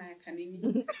character kama ya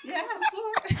Kanini. Yeah, so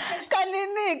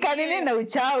Kanini na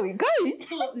uchawi. Kai.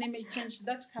 So change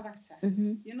that character.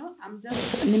 You know, I'm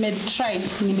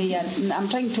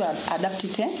trying to adapt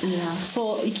it. Yeah.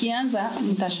 So ikianza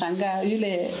mtashangaa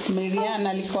yule Marian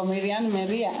alikuwa Maria.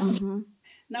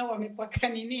 Now amekuwa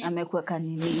Kanini. Amekuwa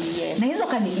Kanini. Yes. Na hizo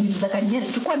Kanini za Kanini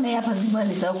tulikuwa naye hapa zima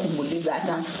alisahau kumuuliza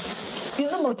hata.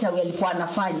 Hizo uchawi alikuwa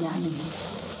anafanya.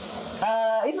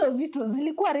 Hizo vitu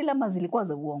zilikuwa real ama zilikuwa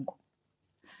za uongo?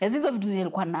 Hizo vitu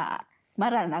zilikuwa na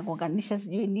mara anagonganisha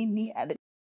sijui nini.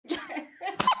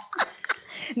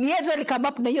 Ni yeye alikama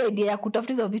hapo na hiyo idea ya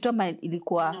kutafuta hizo vitu ama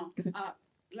ilikuwa no.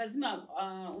 Lazima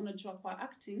unajua kwa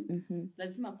acting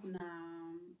lazima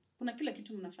kuna kila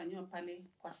kitu mnafanywa pale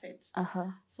kwa set.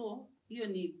 So hiyo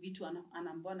ni vitu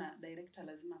anambona director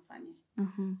lazima afanye.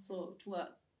 So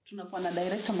tunakuwa na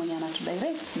director mwenye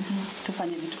anatudirect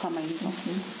tufanye vitu kama hivyo.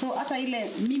 So hata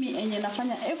ile mimi enye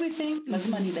nafanya everything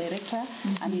lazima ni director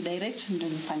ani direct ndio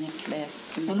nifanye kile.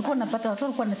 Ulikuwa unapata watu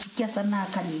walikuwa wanachukia sana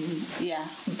Kanini. Yeah.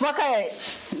 Mpaka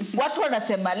watu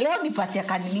wanasema leo nipatie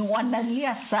Kanini,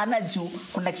 wanalia sana juu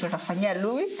kuna kitu atafanyia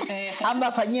Louis ama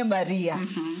afanyie Maria.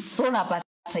 So unapata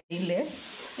ile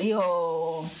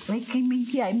hiyo like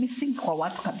imeingia missing kwa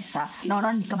watu kabisa.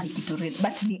 Naona ni kama ni kitu real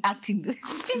but ni acting.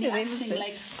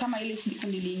 Like kama ile siku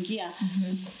niliingia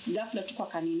ghafla tu kwa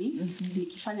Kanini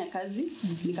nikifanya kazi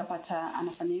nikapata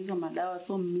anafanya hizo madawa,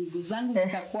 so miguu zangu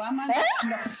zikakwama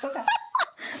na kutoka.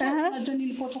 So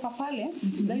nilipotoka pale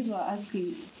guys were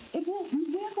asking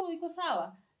miguu yako iko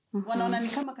sawa? Wanaona ni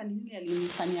kama Kanini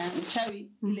alinifanya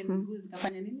uchawi, ile miguu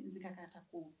zikafanya nini, zikakata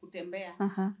kutembea.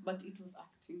 But it was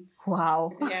acting.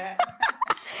 Wow. Yeah.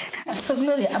 So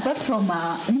Gloria, apart from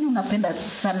nini unapenda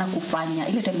sana kufanya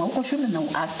ile time uko shule na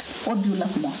act, what do you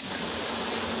love most?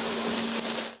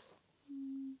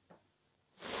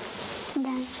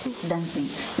 Dancing.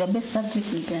 Your best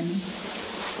subject ni gani?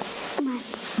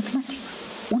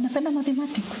 Mathematics. Unapenda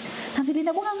mathematics? Na vile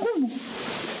inakuwa ngumu.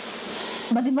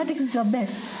 Mathematics is your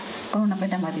best. Kwa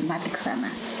unapenda mathematics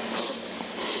sana.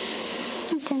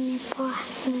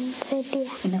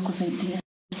 Inakusaidia.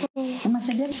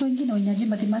 Unasaidia watu wengine wenye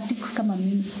mathematics kama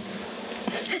mimi.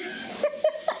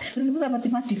 Tulibuza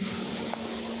mathematics.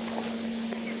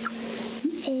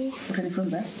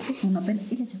 Unanifunza? Unapenda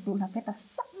ile chakula unapenda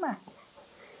sana.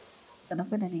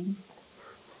 Unapenda nini?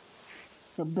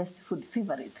 Your best food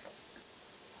favorite?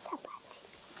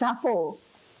 Chapo.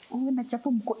 Una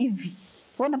chapo mko hivi.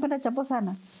 Wewe unapenda chapo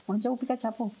sana? Unajua kupika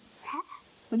chapo?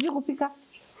 Unajua kupika?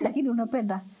 Lakini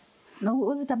unapenda. Na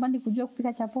uwezi tamani kujua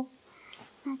kupika chapo?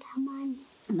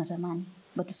 Natamani.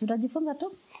 But usijifunza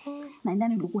tu? Na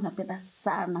nani ulikuwa unapenda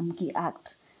sana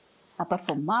mki-act? Apart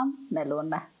from mom na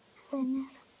Lona.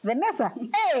 Vanessa?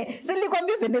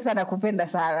 Silikwambia Vanessa nakupenda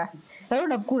sana.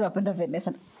 Wewe unapenda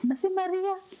Vanessa. Na si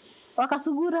Maria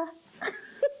wakasugura.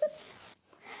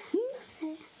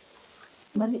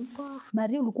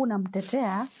 Maria ulikuwa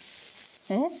unamtetea?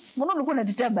 Mbona ulikuwa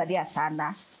unatetea Maria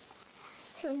sana?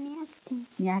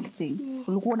 Ni acting.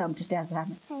 Ulikuwa unamtetea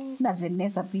sana. Na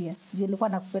Vanessa pia. Juu alikuwa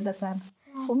anakupenda sana.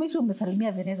 Umesha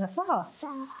umesalimia Vanessa sawa?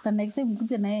 Sawa. Na next time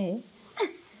mkuje na yeye.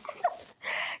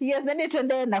 Yes, then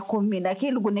tuende na 10 na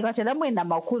kilugu nikacha mwenda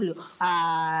makulu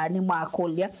ni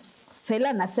mwakulia. Fela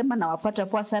anasema nawapata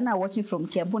poa sana watching from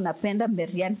Kiambu, napenda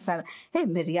Marian sana. Hey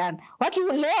Marian,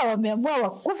 watu leo wameamua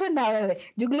wakufe na wewe.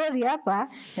 Gloria hapa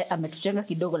ametuchenga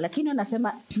kidogo lakini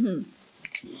anasema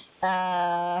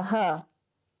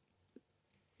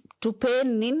tupe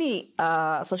nini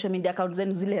social media accounts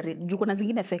zenu zile juu kuna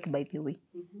zingine fake by the way.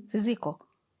 Siziko.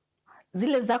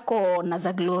 Zile zako na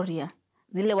za Gloria.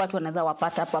 Zile watu wanaweza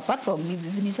wapata hapa apart from hizi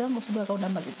zinitango subuhi account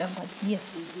namba zitanga. Yes.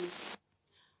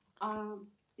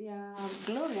 Ya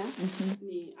Gloria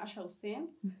ni Asha Hussein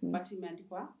but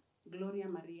imeandikwa Gloria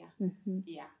Maria.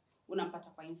 Yeah. Unampata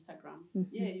kwa Instagram.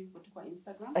 Yeah, yuko tu kwa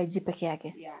Instagram. IG peke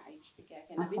yake. Yeah, IG peke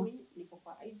yake. Na mimi niko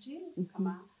kwa IG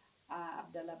kama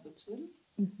Abdalla Butul.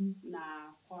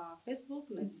 Na kwa Facebook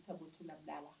najiita Butul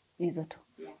Abdalla. Hizo tu.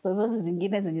 Kwa hivyo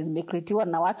zingine zenye zimecreatiwa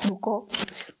na watu huko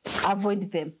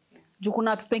avoid them. Juu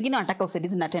kuna watu pengine wanataka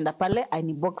usaidizi natenda pale I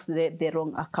inbox the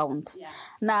wrong account.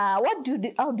 Na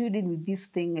how do you deal with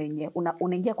this thing yenye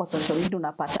unaingia kwa social media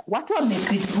unapata watu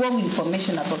wamecreate wrong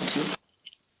information about you?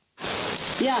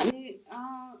 Yeah,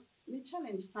 ni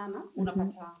challenge sana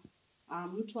unapata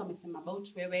mtu amesema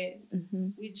about wewe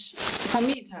which for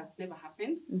me it has never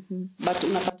happened but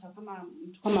unapata kama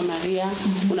mtu kama Maria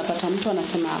unapata mtu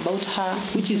anasema about her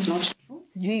which is not true.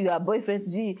 Sijui your boyfriend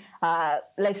sijui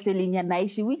lifestyle yenye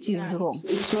naishi which is wrong.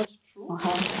 It's not true.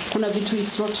 Kuna vitu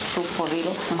it's not true for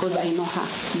real because I know her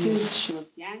since she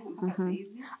was young mpaka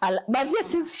sasa. But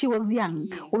since she was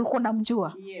young ulikuwa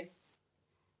unamjua? Yes.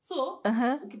 So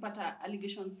ukipata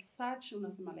allegations such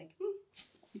unasema like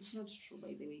it's not true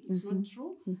by the way. It's not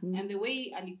true. And the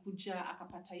way alikuja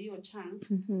akapata hiyo chance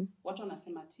watu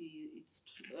wanasema it's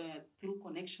through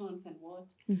connections and what.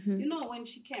 You know when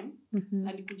she came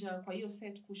alikuja kwa hiyo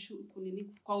set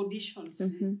kunini kwa auditions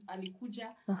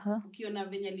alikuja ukiona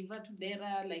venye alivaa tu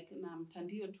dera like na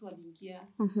mtandio tu aliingia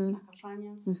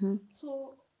akafanya.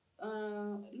 So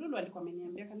Lulu alikuwa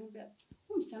ameniambia kaniambia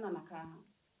huyu msichana anakaa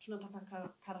tunataka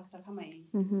karakta kama hii.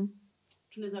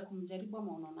 Tunaweza kumjaribu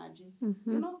ama unaonaje? You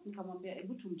know, nikamwambia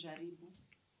hebu tumjaribu.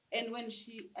 And when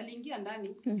aliingia ndani,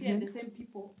 pia the same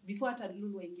people before hata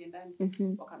Lulu aingie ndani,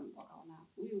 wakaona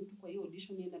huyu tu kwa hiyo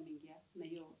audition yenda ameingia na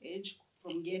hiyo age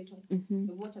from ghetto.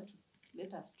 We wanted to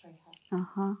let us try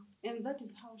her. And that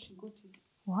is how she got it.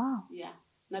 Wow. Yeah.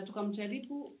 Na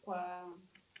tukamjaribu kwa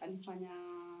alifanya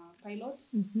pilot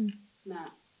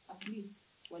na at least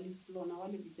waliflow na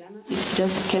wale vijana. It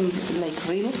just came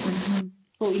like real.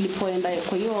 So ilipoenda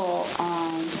kwa hiyo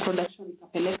production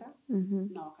ikapeleka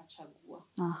na wakachagua.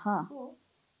 So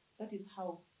that is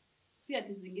how. Si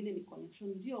ati zingine ni connection.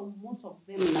 Ndio most of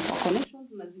them inakuwa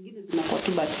connections na zingine zinakuwa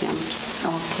tu bahati ya mtu.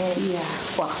 Okay.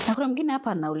 Yeah. Wow. Na kuna mwingine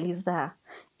hapa anauliza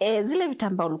zile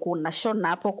vitambaa ulikuwa unashona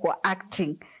hapo kwa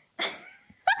acting.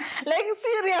 Like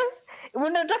serious?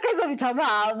 Unataka hizo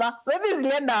vitambaa ama? Maybe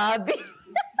zilienda wapi?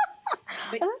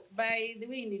 By the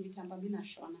way ni vitambaa mimi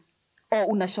nashona.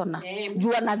 Unashona.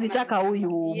 Jua nazitaka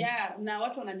huyu. Yeah, na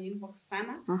watu wanani inbox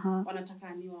sana.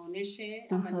 Wanataka niwaoneshe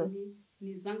ama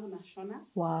ni zangu nashona.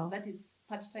 Wow. That is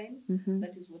part time.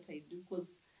 That is what I do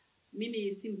because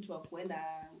mimi si mtu wa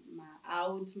kuenda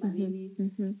out manini.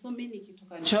 So mimi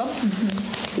nikitoka job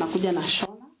nakuja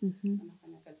nashona.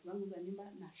 Nafanya kazi zangu za nyumba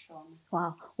nashona.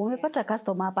 Wow. Umepata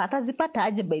customer hapa atazipata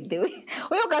aje by the way?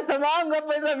 Huyo customer wangu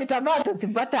hapo hizo vitambaa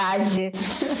atazipata aje?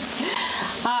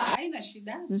 Haina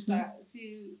shida.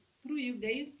 Through you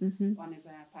guys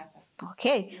wanaweza yapata.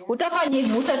 Okay. Utafanya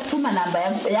hivi utatuma namba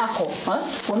yako.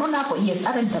 Unaona hapo? Yes,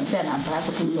 hata nitampea namba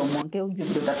yako tu ndio muongee ujue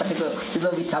vile utapata hizo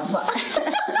vitambaa.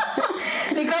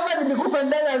 Ni kama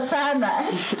nilikupendeza sana.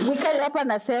 Mikali hapa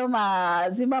nasema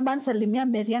Zimmerman salimia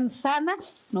Marian sana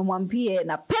na mwambie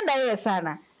napenda yeye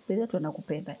sana. Sasa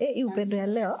tunakupenda. Hii upendo ya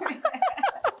leo.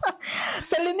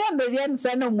 Salimia Marian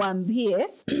sana umwambie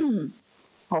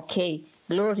okay,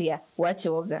 Gloria, wache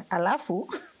woga. Alafu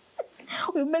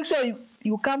we make sure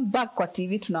you come back kwa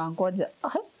TV tunawangoja.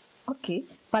 Okay,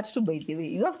 part 2 by the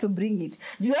way. You have to bring it.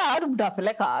 Jua hata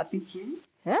mtapeleka wapi?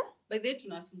 By the way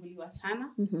tunasumbuliwa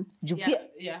sana. Jupia.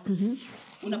 Yeah.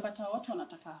 Unapata watu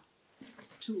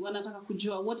wanataka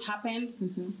kujua what happened,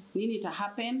 nini ita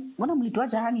happen. Mbona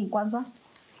mlituacha hanging kwanza?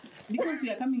 Because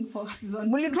we are coming for season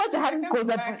 2. Mlituacha hanging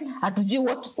because hatujui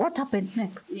what happened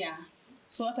next. Yeah.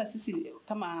 So hata sisi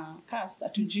kama cast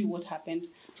hatujui what happened.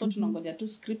 So tunangoja tu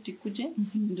script ikuje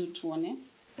ndio tuone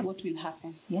what will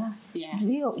happen. Yeah. Yeah.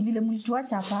 Ndio vile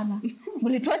mlituacha hapana.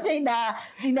 Mlituacha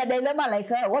ina dilemma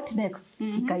like what next?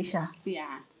 Ikaisha.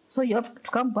 Yeah. So you have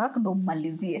to come back ndo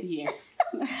mmalizie. Yes.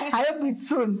 I hope it's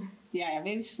soon. Yeah,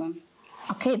 very soon.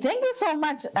 Okay, thank you so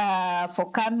much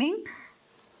for coming.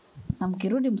 Na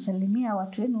mkirudi msalimia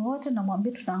watu wenu wote na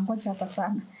mwambie tunaangoja hapa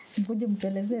sana. Mkuje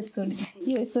mtuelezee story.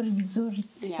 Hiyo story vizuri.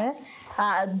 Yeah.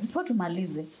 Before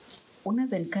tumalize,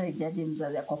 unaweza encourage aje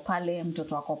mzazi ako pale,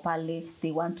 mtoto wako pale,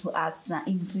 they want to act na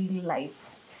in real life.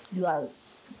 You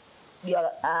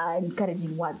are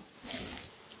encouraging words.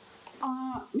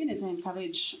 Mimi naweza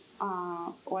encourage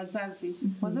wazazi.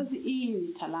 Wazazi, hii ni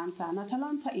talanta na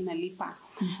talanta inalipa.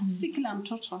 Si kila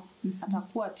mtoto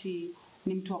atakuwa ati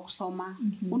ni mtu wa kusoma.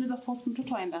 Unaweza force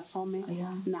mtoto aende asome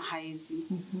na haezi.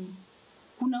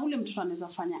 Kuna ule mtoto anaweza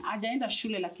fanya hajaenda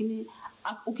shule lakini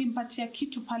ukimpatia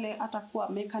kitu pale atakuwa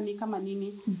mechanic kama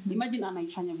nini. Imagine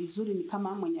anaifanya vizuri ni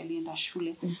kama mwenye alienda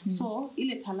shule. So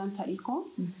ile talanta iko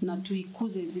na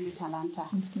tuikuze zile talanta.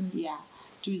 Yeah.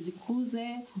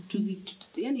 Tuzikuze,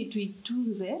 yani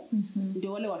tuitunze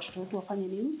ndio wale watoto wetu wafanye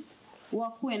nini?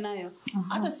 Wakuwe nayo.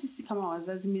 Hata sisi kama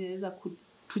wazazi mimi naweza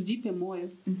tujipe moyo.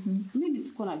 Mimi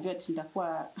siko najua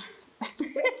nitakuwa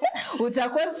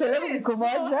utakuwa celebrity siku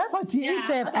moja kwa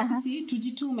THM. Sisi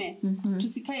tujitume.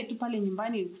 Tusikae tu pale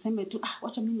nyumbani kuseme tu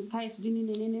wacha mimi nikae sijui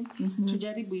nini.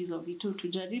 Tujaribu hizo vitu,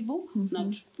 tujaribu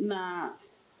na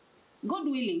God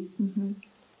willing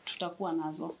tutakuwa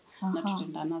nazo. Na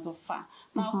tutaenda nazo faa.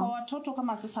 Na kwa watoto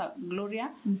kama sasa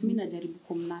Gloria, mimi najaribu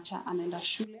kumnacha anaenda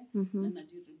shule na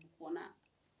najaribu kuona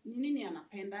nini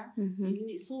anapenda,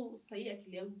 nini. So sahi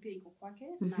akili yangu pia iko kwake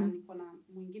na niko na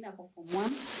mwingine ako form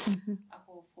 1.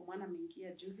 Ako form 1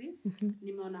 ameingia juzi.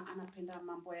 Nimeona anapenda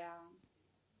mambo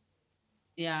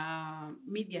ya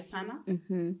media sana.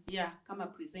 Yeah, kama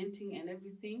presenting and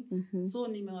everything. So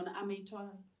nimeona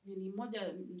ameitoa ni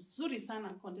moja nzuri sana,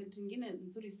 content nyingine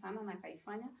nzuri sana na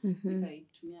kaifanya.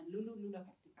 Nikaitumia Lulu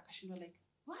akashindwa like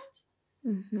what?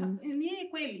 Ni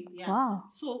kweli. Yeah. Wow.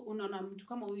 So unaona mtu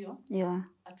kama huyo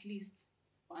at least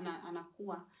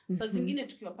anakuwa. Saa zingine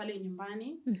tukiwa pale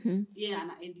nyumbani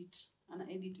ana edit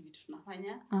vitu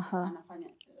tunafanya. Anafanya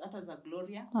hata za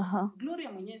Gloria.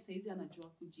 Gloria mwenyewe saizi anajua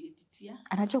kujieditia.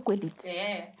 Anajua kuedit.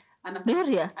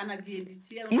 Gloria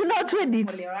anajieditia. You know to edit.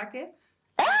 Wale wake.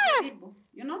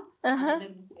 You know?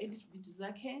 Edit vitu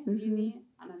zake nini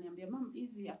ananiambia mama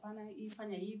hizi hapana hii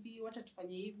fanya hivi wacha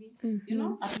tufanye hivi. You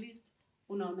know, at least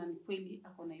unaona ni kweli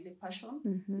ako na ile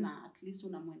passion na at least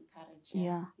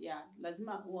unamuencourage.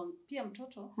 Lazima pia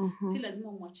mtoto si lazima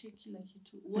umwachie kila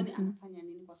kitu. Uone anafanya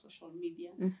nini kwa social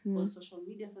media. Kwa social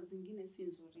media saa zingine si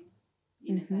nzuri.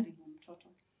 Inaweza haribu mtoto.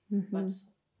 But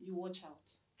you watch out.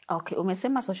 Okay,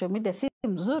 umesema social media si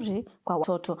mzuri kwa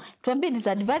watoto. Tuambie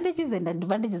disadvantages and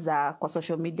advantages kwa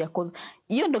social media cause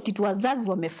hiyo ndo kitu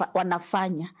wazazi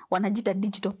wanafanya. Wanajiita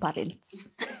digital parents.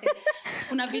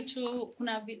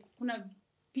 Kuna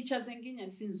picha zingine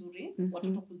si nzuri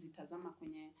watoto kuzitazama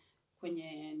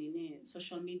kwenye nini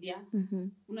social media.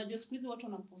 Unajua siku hizi watu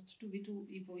wanapost tu vitu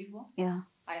hivyo.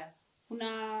 Haya.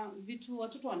 Kuna vitu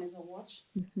watoto wanaweza watch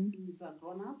za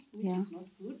grown ups which is not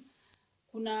good.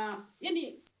 Kuna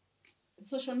yani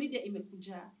social media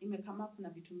imekama kuna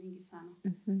vitu mingi sana.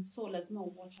 So lazima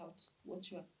watch out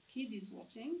what your kid is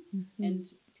watching and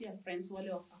pia friends wale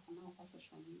wako nao kwa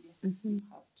social media. You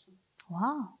have to.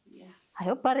 Wow. Yeah.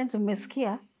 Hayo parents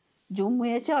umesikia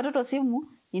jumueche watoto simu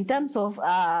in terms of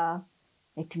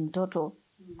eti mtoto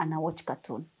ana watch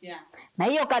cartoon. Na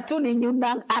hiyo cartoon yenye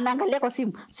anaangalia kwa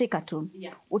simu si cartoon.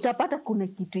 Utapata kuna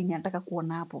kitu yenye anataka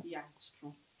kuona hapo. It's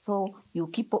true. So you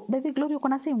keep baby Gloria uko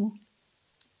na simu.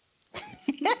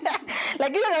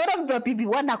 Lakini unaona mtu wa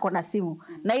PP1 ako na simu.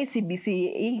 Na hii CBC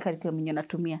hii curriculum yenye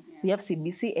natumia. We have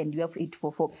CBC and we have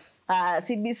 844.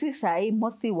 CBC sahi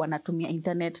mostly wanatumia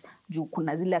internet juu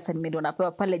kuna zile assignment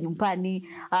wanapewa pale nyumbani.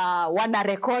 Wana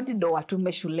record ndo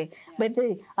watume shule. But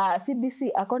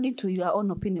CBC according to your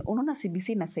own opinion, unaona CBC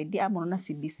inasaidia ama unaona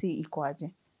CBC iko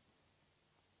aje?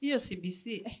 Hiyo CBC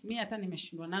mimi hata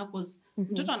nimeshindwa nao cause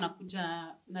mtoto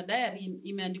anakuja na diary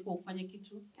imeandikwa ufanye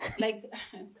kitu like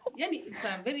yani it's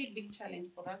a very big challenge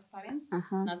for us parents.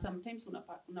 Na sometimes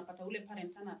unapata ule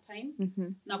parent hana time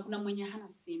na kuna mwenye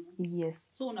hana simu.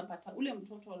 So unapata ule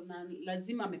mtoto na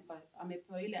lazima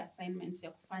amepewa ile assignment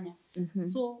ya kufanya.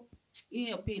 So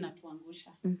hiyo pia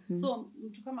inatuangusha. So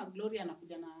mtu kama Gloria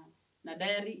anakuja na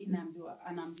diary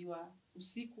anaambiwa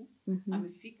usiku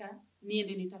amefika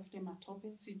niende nitafute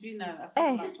matope sijui na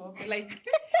matope like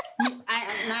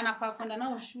na anafaa kwenda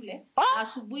nao shule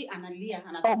asubuhi analia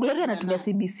Gloria anatumia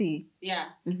CBC.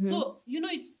 Yeah. So you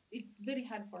know it's very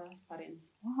hard for us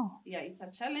parents. Wow. Yeah, it's a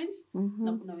challenge.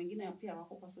 Na kuna wengine pia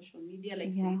wako kwa social media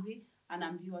like hizi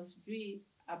anaambiwa sijui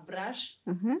a brush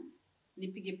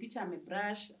nipige picha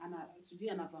amebrush sijui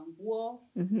anavaa nguo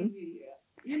hizi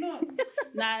you know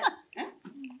na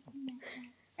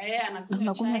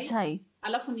anakunywa chai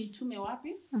alafu niitume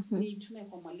wapi niitume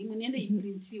kwa mwalimu niende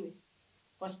iprintiwe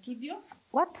kwa studio.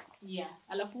 What? Yeah,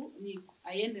 alafu ni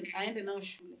aende nao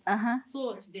shule.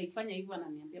 So sijaifanya hivyo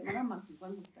ananiambia mama marks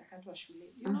zangu zitakatwa shule.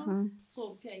 You know? So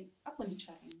pia hapo ni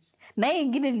challenge. Na hii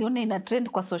ingine niliona ina trend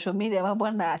kwa social media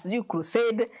mambo na sijui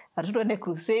crusade, watoto waende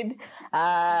crusade,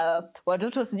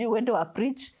 watoto sijui waende wa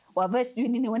preach, wavae sijui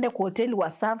nini waende kwa hoteli wa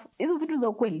serve. Hizo vitu za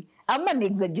ukweli ama ni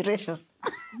exaggeration?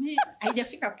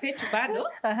 Haijafika kwetu bado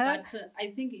but I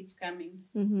think it's coming.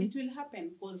 It will happen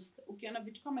because ukiona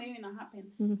vitu kama hiyo ina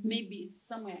happen maybe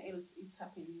somewhere else it's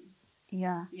happening.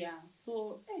 Yeah,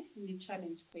 so ni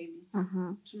challenge kweli.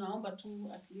 Tunaomba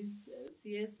tu at least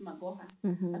CS Magoha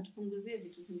atupunguzie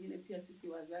vitu zingine pia sisi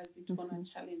wazazi tuko na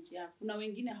challenge ya kuna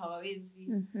wengine hawawezi.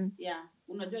 Yeah,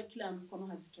 unajua kila mkono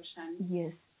hazitoshani.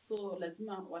 Yes. So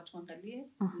lazima watu angalie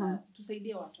na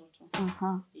tusaidie watoto.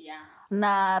 Yeah.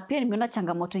 Na pia nimeona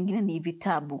changamoto nyingine ni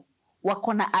vitabu.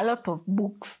 Wako na a lot of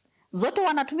books. Zote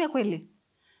wanatumia kweli?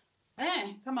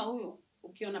 Kama huyo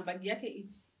ukiona bagi yake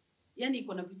yani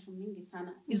iko na vitu mingi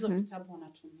sana. Hizo vitabu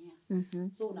wanatumia.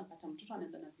 So unapata mtoto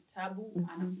anaenda na vitabu,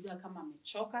 anakuja kama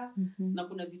amechoka na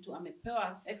kuna vitu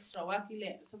amepewa extra work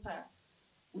ile sasa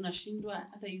unashindwa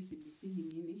hata hii CBC ni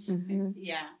nini.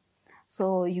 Yeah.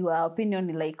 So your opinion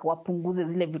ni like wapunguze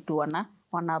zile vitu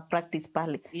wana practice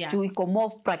pale. Juu iko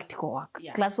more practical work.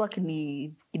 Class work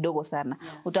ni kidogo sana.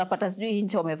 Utapata sijui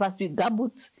nje wamevaa sijui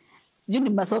gumboots, sijui ni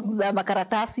masocks za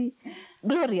makaratasi.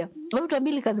 Gloria, labda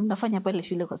tuambie kazi mnafanya pale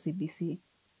shule kwa CBC.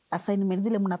 Assignment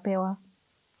zile mnapewa?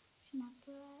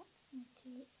 Tunapewa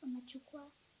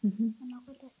unachukua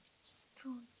unakota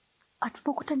straws.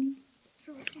 Atunakuta nini?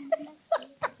 Straws.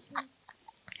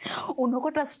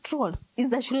 Unakota straws.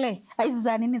 Iza shule. Hizi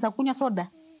za nini za kunywa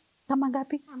soda? Kama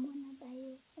ngapi? Amona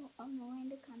bayo.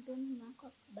 Unaenda kampeni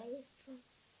nako bayo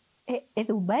straws.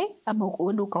 Ubai ama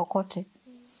uende ukaokote?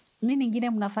 Nini nyingine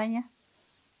mnafanya?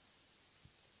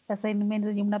 Assignment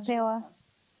zenye mnapewa?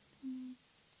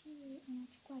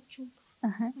 Unachukua chupa.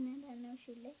 Unaenda nayo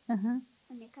shule.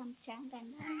 Unaweka mchanga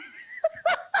ndani.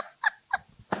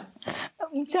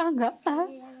 Mchanga?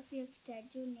 Alafu hiyo kitu ya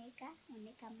juu unaweka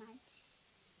maji.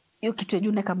 Hiyo kitu ya juu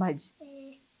unaweka maji?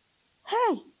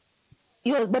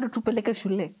 Hiyo bado tupeleke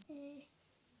shule?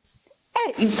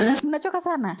 Mnachoka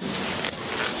sana.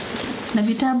 Na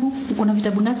vitabu? Kuna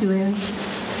vitabu ngapi wewe?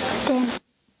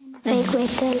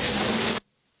 10.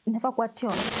 Inafaa kwa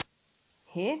tio.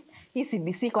 Hii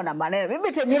CBC iko na maneno.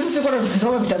 Mimi tena siko na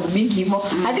kusoma vitabu mingi hivyo.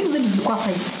 Hadi hizo zilikuwa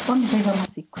 5. Oni 5 ama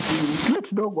 6. Kile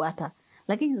tudogo hata.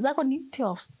 Lakini zako ni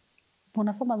 12.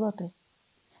 Unasoma zote.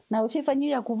 Na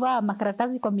uchifanyia ya kuvaa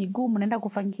makaratasi kwa miguu mnaenda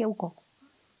kufangia huko.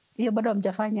 Hiyo bado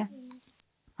hamjafanya.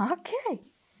 Okay.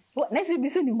 Na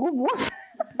CBC ni ngumu.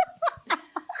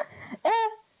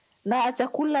 Na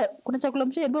chakula, kuna chakula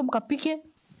mshaambiwa mkapike,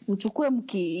 mchukue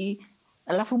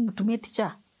alafu mtumie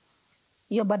ticha.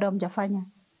 Hiyo bado hamjafanya.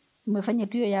 Mmefanya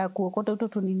tu ya kuokota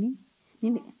utoto nini?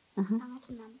 Ama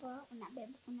tunaambiwa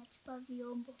unabeba unachukua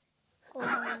vyombo. Kwa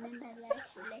unaenda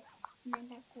shule,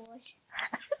 unaenda kuosha.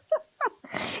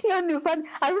 Hiyo ni fun.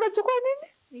 Unachukua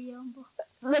nini? Vyombo.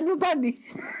 Za nyumbani.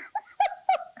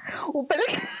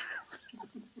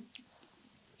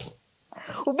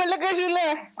 Upeleke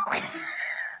shule.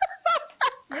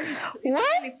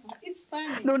 It's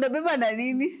funny. Na unabeba na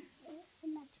nini?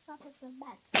 Unachukua paper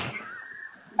bag.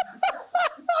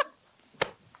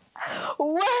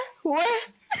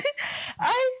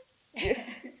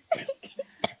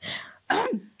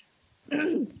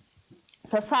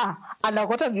 Sasa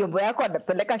anaokota vyombo yako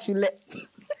anapeleka shule.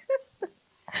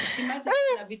 Imagine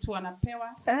kuna vitu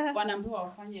wanapewa, wanaambiwa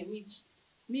wafanye which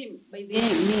by the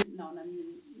way naona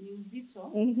ni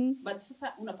uzito but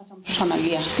sasa unapata mtoto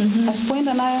analia.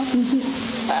 Asipoenda nayo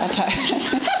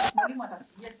mwalimu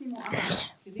atakupigia simu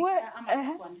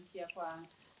ama kuandikia kwa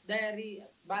diary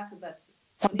back that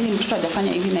kwa nini mtoto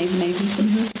hajafanya hivi na hivi na hivi.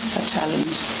 It's a challenge.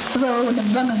 Sasa wewe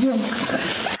unabanga vyombo.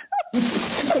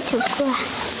 Chukua.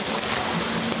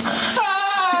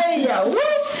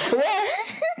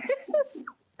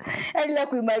 Ila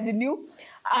kuimagine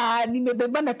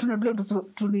nimebeba na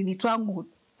tunini twangu.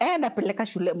 Napeleka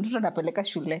shule, mtoto anapeleka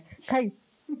shule. Kai.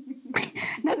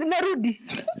 Na zinarudi.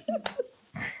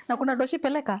 Na kuna doshi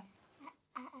peleka?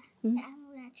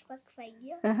 Unachukua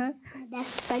kifagio. Na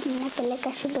dustbag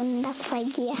ninapeleka shule nenda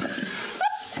kufagia.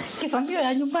 Kifagio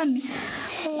ya nyumbani.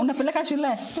 Unapeleka shule?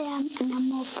 Na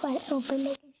mopa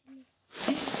upeleke shule.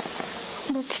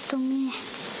 Ndio tutumie.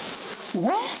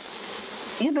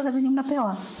 Hiyo ndo kazi yenye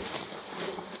mnapewa?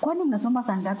 Kwani mnasoma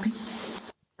saa ngapi?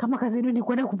 Kama kazi yenu ni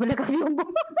kwenda kupeleka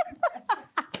vyombo.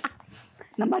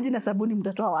 Na maji na sabuni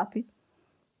mtatoa wapi?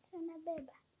 Sana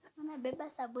beba. Unabeba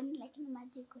sabuni lakini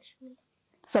maji iko shule.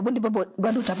 Sabuni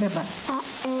bado utabeba?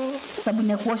 Sabuni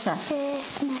ya kuosha?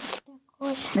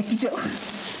 Na kitakuosha.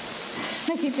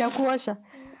 Na kitu ya kuosha.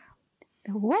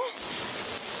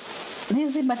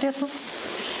 Hizi mateso?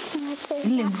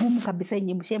 Ile ngumu kabisa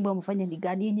yenye mshembe wamfanya ni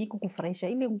gani yenye iko kufurahisha?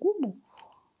 Ile ngumu?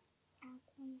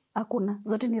 Hakuna.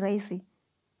 Zote ni rahisi.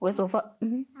 Wewe sofa.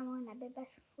 Ama unabeba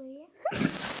sufuria.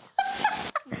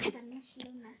 Unatana shule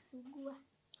unasugua.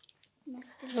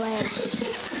 Unasugua.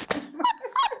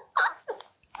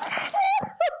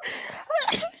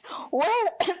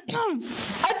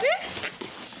 Ati?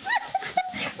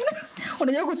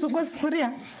 Unajua kusugua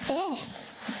sufuria?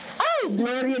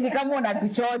 Gloria, ni kama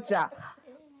unatuchocha.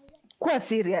 Kuwa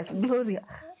serious, Gloria.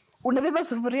 Unabeba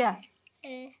sufuria?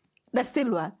 Na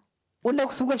still wa? Unaenda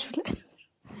kusugua shule?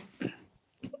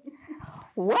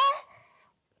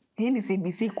 Hii ni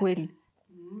CBC kweli.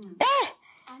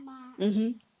 Ama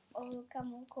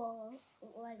kama uko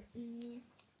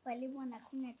walimu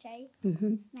wanakunywa chai.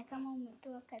 Na kama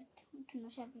umetoa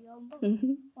tunaosha vyombo,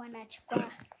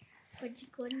 wanachukua kwa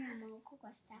jikoni ama huko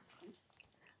kwa staff.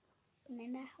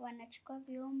 Unaenda wanachukua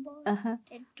vyombo,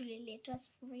 tuliletwa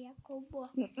sufuria kubwa.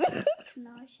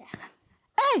 Tunaosha.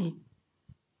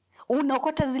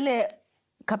 Unaokota zile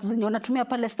cups zenye unatumia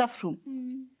pale staff room?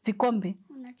 Vikombe?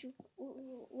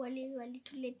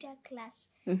 Walituletea class.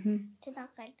 Tena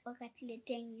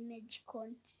wakatuletea ingine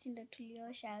jikoni. Sisi ndo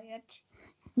tuliosha yote.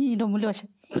 Nyinyi ndo mliosha?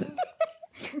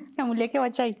 Na mliwekewa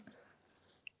chai?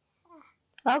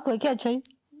 Kuwekea chai?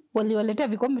 Waliwaletea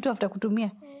vikombe tu after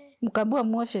kutumia? Mkaambiwa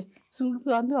muoshe? Si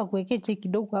mkaambiwa kuwekea chai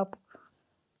kidogo hapo?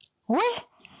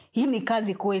 Hii ni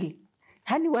kazi kweli.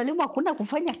 Yaani walimu hakuna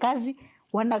kufanya kazi,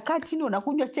 wanakaa chini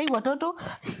wanakunywa chai watoto.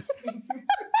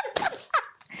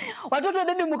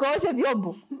 Watoto ndio mkaoshe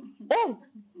vyombo.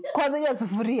 Kwanza hiyo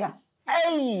sufuria.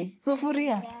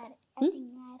 Sufuria.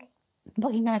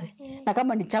 Mpaka ing'are. Na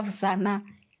kama ni chafu sana,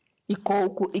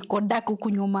 iko dark huku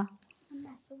nyuma.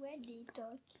 Unaswedi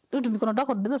itoki. Ndio mikono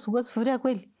yako ndio sugua sufuria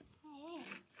kweli?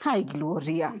 Hai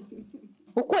Gloria.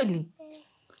 Ukweli?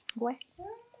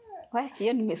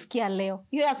 Hiyo nimesikia leo.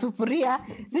 Hiyo ya sufuria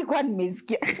sikuwa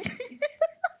nimesikia.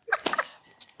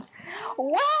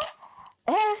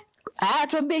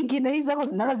 Tuambie ingine hizi zako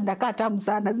zinakaa tamu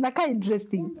sana. Zinakaa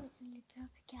interesting.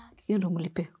 Hiyo ndo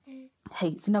mlipe.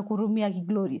 Sina kurumia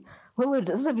Gloria. Wewe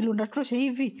sasa vile unatosha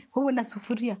hivi, wewe na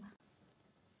sufuria.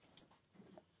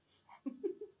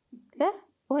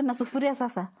 Wewe na sufuria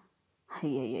sasa.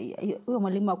 Huyo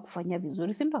mwalimu akufanyia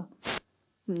vizuri, si ndio?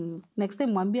 Next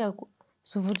time mwambie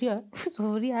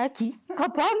sufuria haki.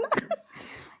 Hapana.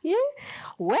 Hiyo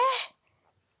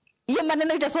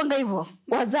maneno itasonga hivyo.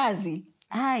 Wazazi.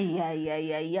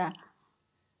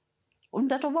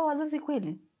 Mtatoboa wazazi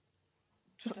kweli?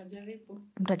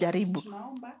 Mtajaribu.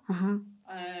 Tunaomba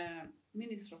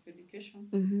Ministry of Education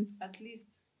at least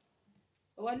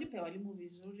walipe walimu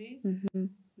vizuri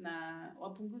na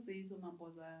wapunguze hizo mambo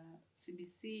za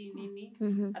CBC nini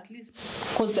at least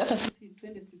cause hata sisi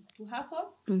twende to hustle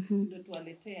ndio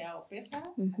tuwaletee hao pesa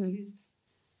at least.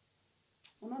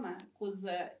 Unaona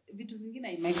cause vitu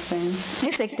zingine it makes sense.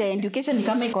 Ni sector education ni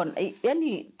kama iko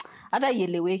yani hata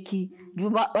ieleweki.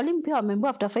 Walimu pia wameambiwa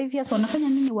after 5 years wanafanya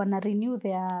nini, wana renew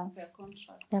their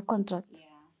contract. Yeah.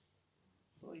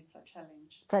 So it's a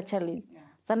challenge. It's a challenge.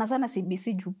 Yeah. Sana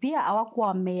CBC juu pia hawakuwa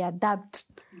wameadapt.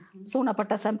 So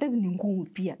unapata sometimes ni ngumu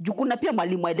pia. Juu kuna pia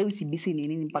mwalimu aelewi CBC ni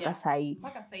nini mpaka saa hii.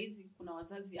 Mpaka saa hizi kuna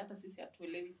wazazi hata sisi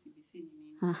hatuelewi CBC ni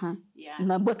nini.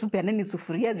 Unaambiwa tu pia nini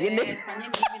sufuria ziende.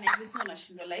 Fanyeni hivi na hivi sio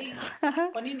unashindwa la hii.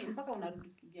 Kwa nini mpaka unarudi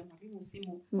kupigia mwalimu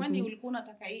simu? Kwani ulikuwa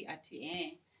unataka hii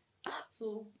ati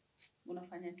so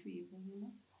unafanya tu hivyo,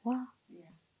 Yeah.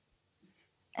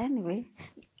 Anyway,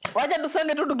 wacha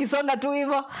tusonge tu, tukisonga tu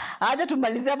hivyo. Acha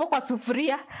tumalize hapo kwa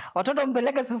sufuria. Watoto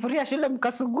mpeleke sufuria shule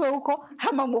mkasugue huko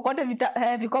ama mkokote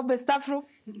vikombe staff room.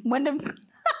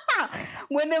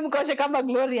 Mwende mkoshe kama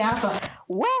Gloria hapa.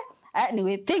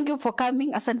 Anyway, thank you for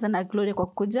coming. Asante sana Gloria kwa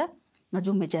kuja.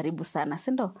 Najua umejaribu sana,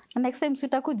 si ndio? Na next time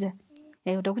utakuja.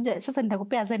 Utakuja sasa,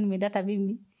 nitakupea assignment hata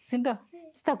mimi, si ndio?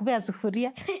 Sitakupea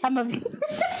sufuria ama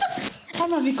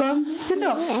vikombe, si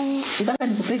ndio? Nataka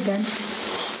nikupe gani?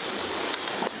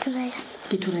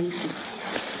 Kitu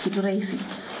rahisi.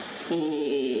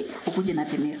 ukuje na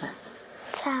Tenesa.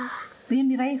 Sawa. Si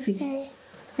ni rahisi?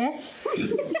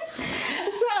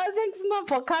 So thanks mom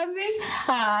for coming.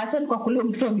 Asante kwa kulea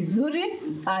mtoto vizuri.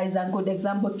 Is a good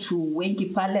example to wengi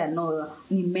pale,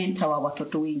 ni mentor wa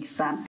watoto wengi sana.